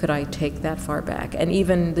them could I take that far back. And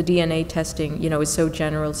even the DNA testing, you know, is so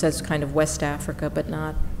general. It says kind of West Africa, but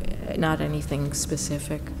not anything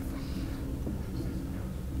specific.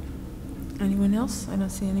 Anyone else? I don't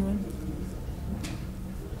see anyone.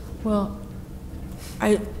 Well,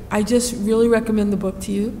 I just really recommend the book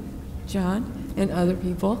to you, John, and other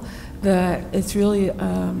people, that it's really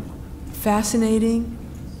fascinating,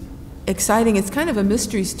 exciting. It's kind of a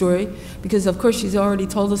mystery story because, of course, she's already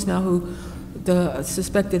told us now who the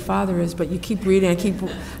suspected father is, but you keep reading. I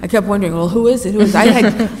kept wondering, well, who is it? Who is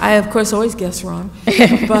it? I of course, always guess wrong.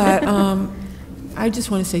 But I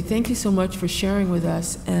just want to say thank you so much for sharing with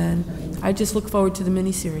us, and I just look forward to the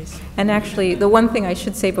miniseries. And actually, the one thing I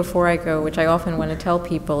should say before I go, which I often want to tell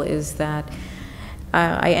people, is that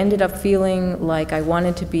I ended up feeling like I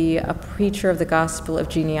wanted to be a preacher of the gospel of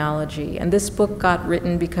genealogy. And this book got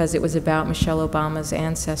written because it was about Michelle Obama's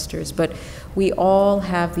ancestors. But we all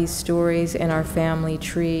have these stories in our family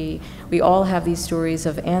tree. We all have these stories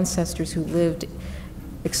of ancestors who lived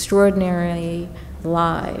extraordinary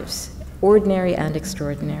lives, ordinary and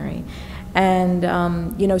extraordinary. And,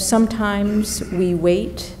 you know, sometimes we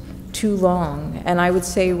wait too long. And I would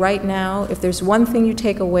say right now, if there's one thing you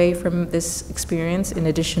take away from this experience, in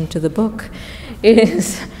addition to the book,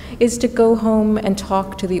 is to go home and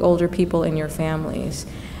talk to the older people in your families,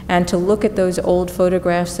 and to look at those old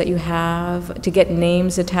photographs that you have, to get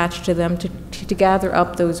names attached to them, to gather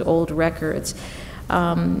up those old records.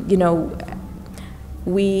 You know,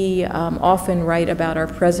 we often write about our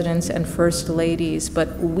presidents and first ladies,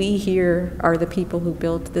 but we here are the people who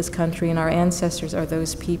built this country, and our ancestors are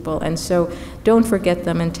those people. And so don't forget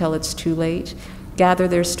them until it's too late. Gather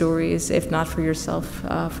their stories, if not for yourself,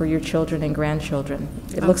 for your children and grandchildren.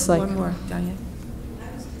 It looks like... One more, Diane.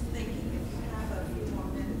 I was just thinking, if you have a few more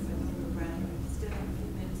minutes, and we're running, still have a few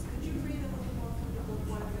minutes, could you read a little more from the book,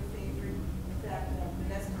 one of your favorite? In fact,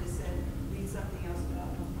 Vanessa just said, read something else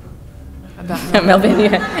about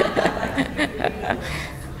Melvinia.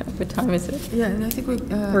 What time is it? Yeah, and I think we're good.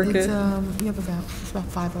 We have it's about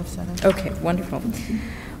 5 of 7. Okay, wonderful.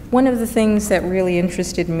 One of the things that really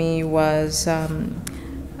interested me was,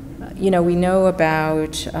 you know, we know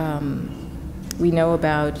about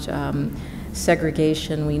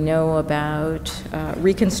segregation, we know about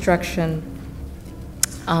Reconstruction,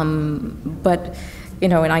 but, you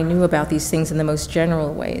know, and I knew about these things in the most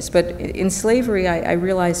general ways. But in slavery, I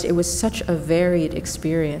realized it was such a varied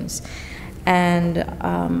experience. And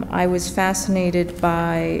I was fascinated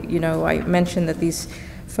by, you know, I mentioned that these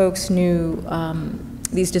folks knew,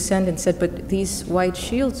 these descendants said, but these white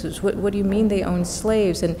Shieldses, what do you mean they owned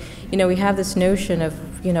slaves? And, you know, we have this notion of,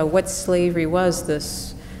 you know, what slavery was,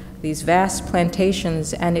 these vast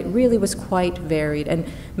plantations, and it really was quite varied. And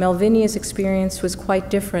Melvinia's experience was quite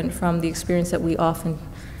different from the experience that we often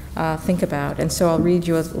think about. And so I'll read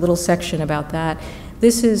you a little section about that.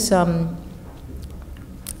 This is, I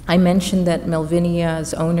mentioned that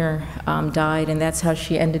Melvinia's owner died, and that's how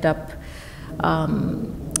she ended up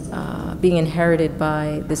being inherited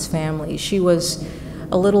by this family. She was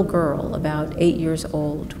a little girl, about 8 years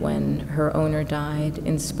old, when her owner died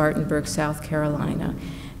in Spartanburg, South Carolina.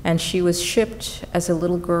 And she was shipped as a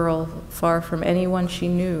little girl, far from anyone she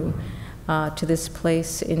knew, to this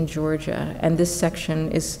place in Georgia. And this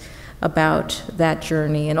section is about that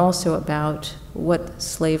journey and also about what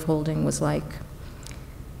slaveholding was like.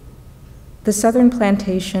 The Southern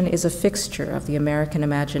plantation is a fixture of the American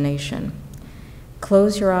imagination.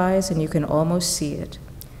 Close your eyes and you can almost see it.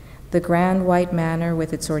 The grand white manor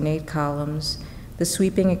with its ornate columns, the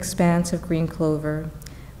sweeping expanse of green clover,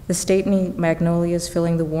 the stately magnolias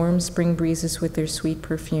filling the warm spring breezes with their sweet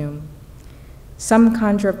perfume. Some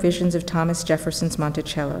conjure up visions of Thomas Jefferson's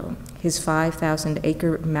Monticello, his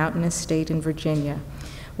 5,000-acre mountain estate in Virginia,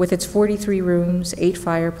 with its 43 rooms, 8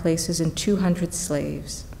 fireplaces, and 200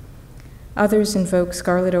 slaves. Others invoke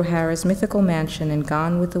Scarlett O'Hara's mythical mansion in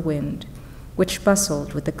Gone with the Wind, which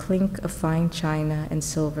bustled with the clink of fine china and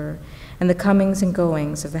silver and the comings and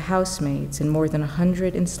goings of the housemaids and more than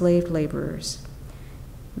 100 enslaved laborers.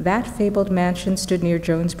 That fabled mansion stood near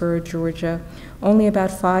Jonesboro, Georgia, only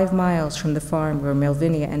about 5 miles from the farm where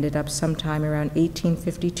Melvinia ended up sometime around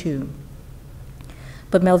 1852.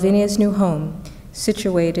 But Melvinia's new home,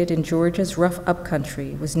 situated in Georgia's rough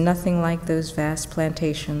upcountry, was nothing like those vast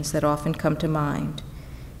plantations that often come to mind.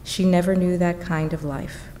 She never knew that kind of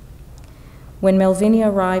life. When Melvinia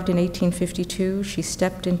arrived in 1852, she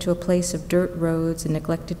stepped into a place of dirt roads and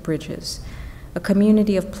neglected bridges, a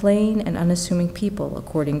community of plain and unassuming people,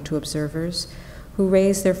 according to observers, who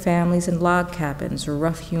raised their families in log cabins or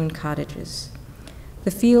rough-hewn cottages.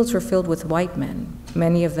 The fields were filled with white men,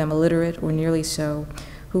 many of them illiterate or nearly so,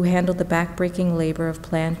 who handled the back-breaking labor of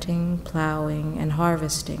planting, plowing, and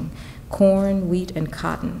harvesting corn, wheat, and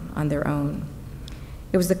cotton on their own.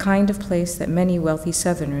 It was the kind of place that many wealthy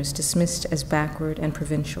Southerners dismissed as backward and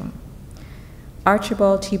provincial.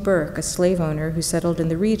 Archibald T. Burke, a slave owner who settled in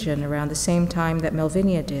the region around the same time that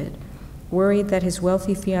Melvinia did, worried that his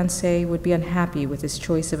wealthy fiancée would be unhappy with his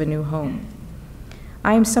choice of a new home.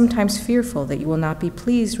 "I am sometimes fearful that you will not be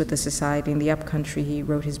pleased with the society in the upcountry," he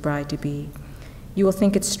wrote his bride-to-be. "You will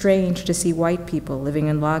think it strange to see white people living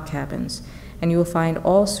in log cabins, and you will find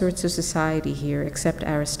all sorts of society here except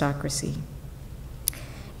aristocracy."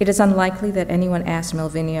 It is unlikely that anyone asked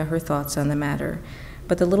Melvinia her thoughts on the matter,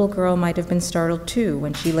 but the little girl might have been startled too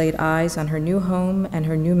when she laid eyes on her new home and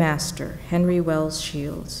her new master, Henry Wells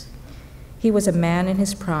Shields. He was a man in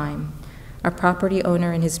his prime, a property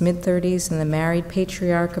owner in his mid-30s and the married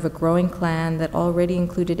patriarch of a growing clan that already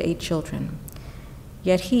included 8 children.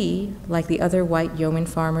 Yet he, like the other white yeoman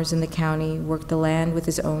farmers in the county, worked the land with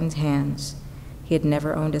his own hands. He had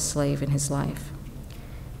never owned a slave in his life.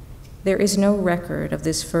 There is no record of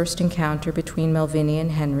this first encounter between Melvinia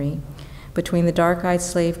and Henry, between the dark-eyed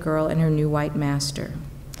slave girl and her new white master.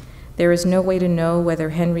 There is no way to know whether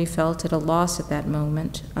Henry felt at a loss at that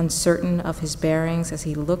moment, uncertain of his bearings as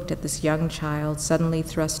he looked at this young child suddenly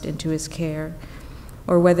thrust into his care,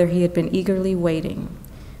 or whether he had been eagerly waiting,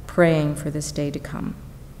 praying for this day to come.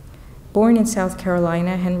 Born in South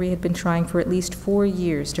Carolina, Henry had been trying for at least 4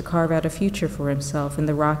 years to carve out a future for himself in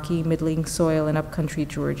the rocky, middling soil in upcountry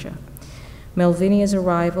Georgia. Melvinia's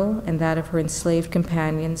arrival and that of her enslaved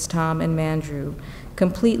companions, Tom and Mandrew,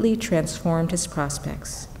 completely transformed his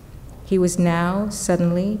prospects. He was now,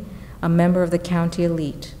 suddenly, a member of the county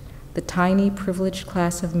elite, the tiny, privileged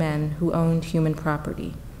class of men who owned human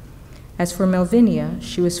property. As for Melvinia,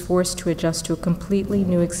 she was forced to adjust to a completely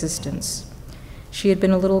new existence. She had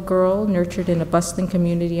been a little girl nurtured in a bustling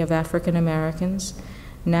community of African Americans.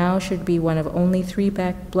 Now she would be one of only 3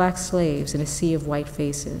 black slaves in a sea of white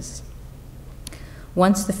faces.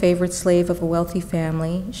 Once the favorite slave of a wealthy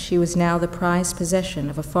family, she was now the prized possession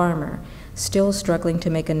of a farmer still struggling to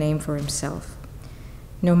make a name for himself.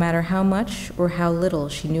 No matter how much or how little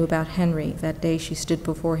she knew about Henry that day she stood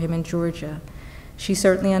before him in Georgia, she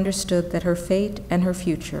certainly understood that her fate and her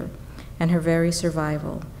future and her very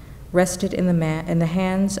survival rested in the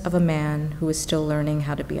hands of a man who was still learning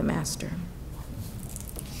how to be a master.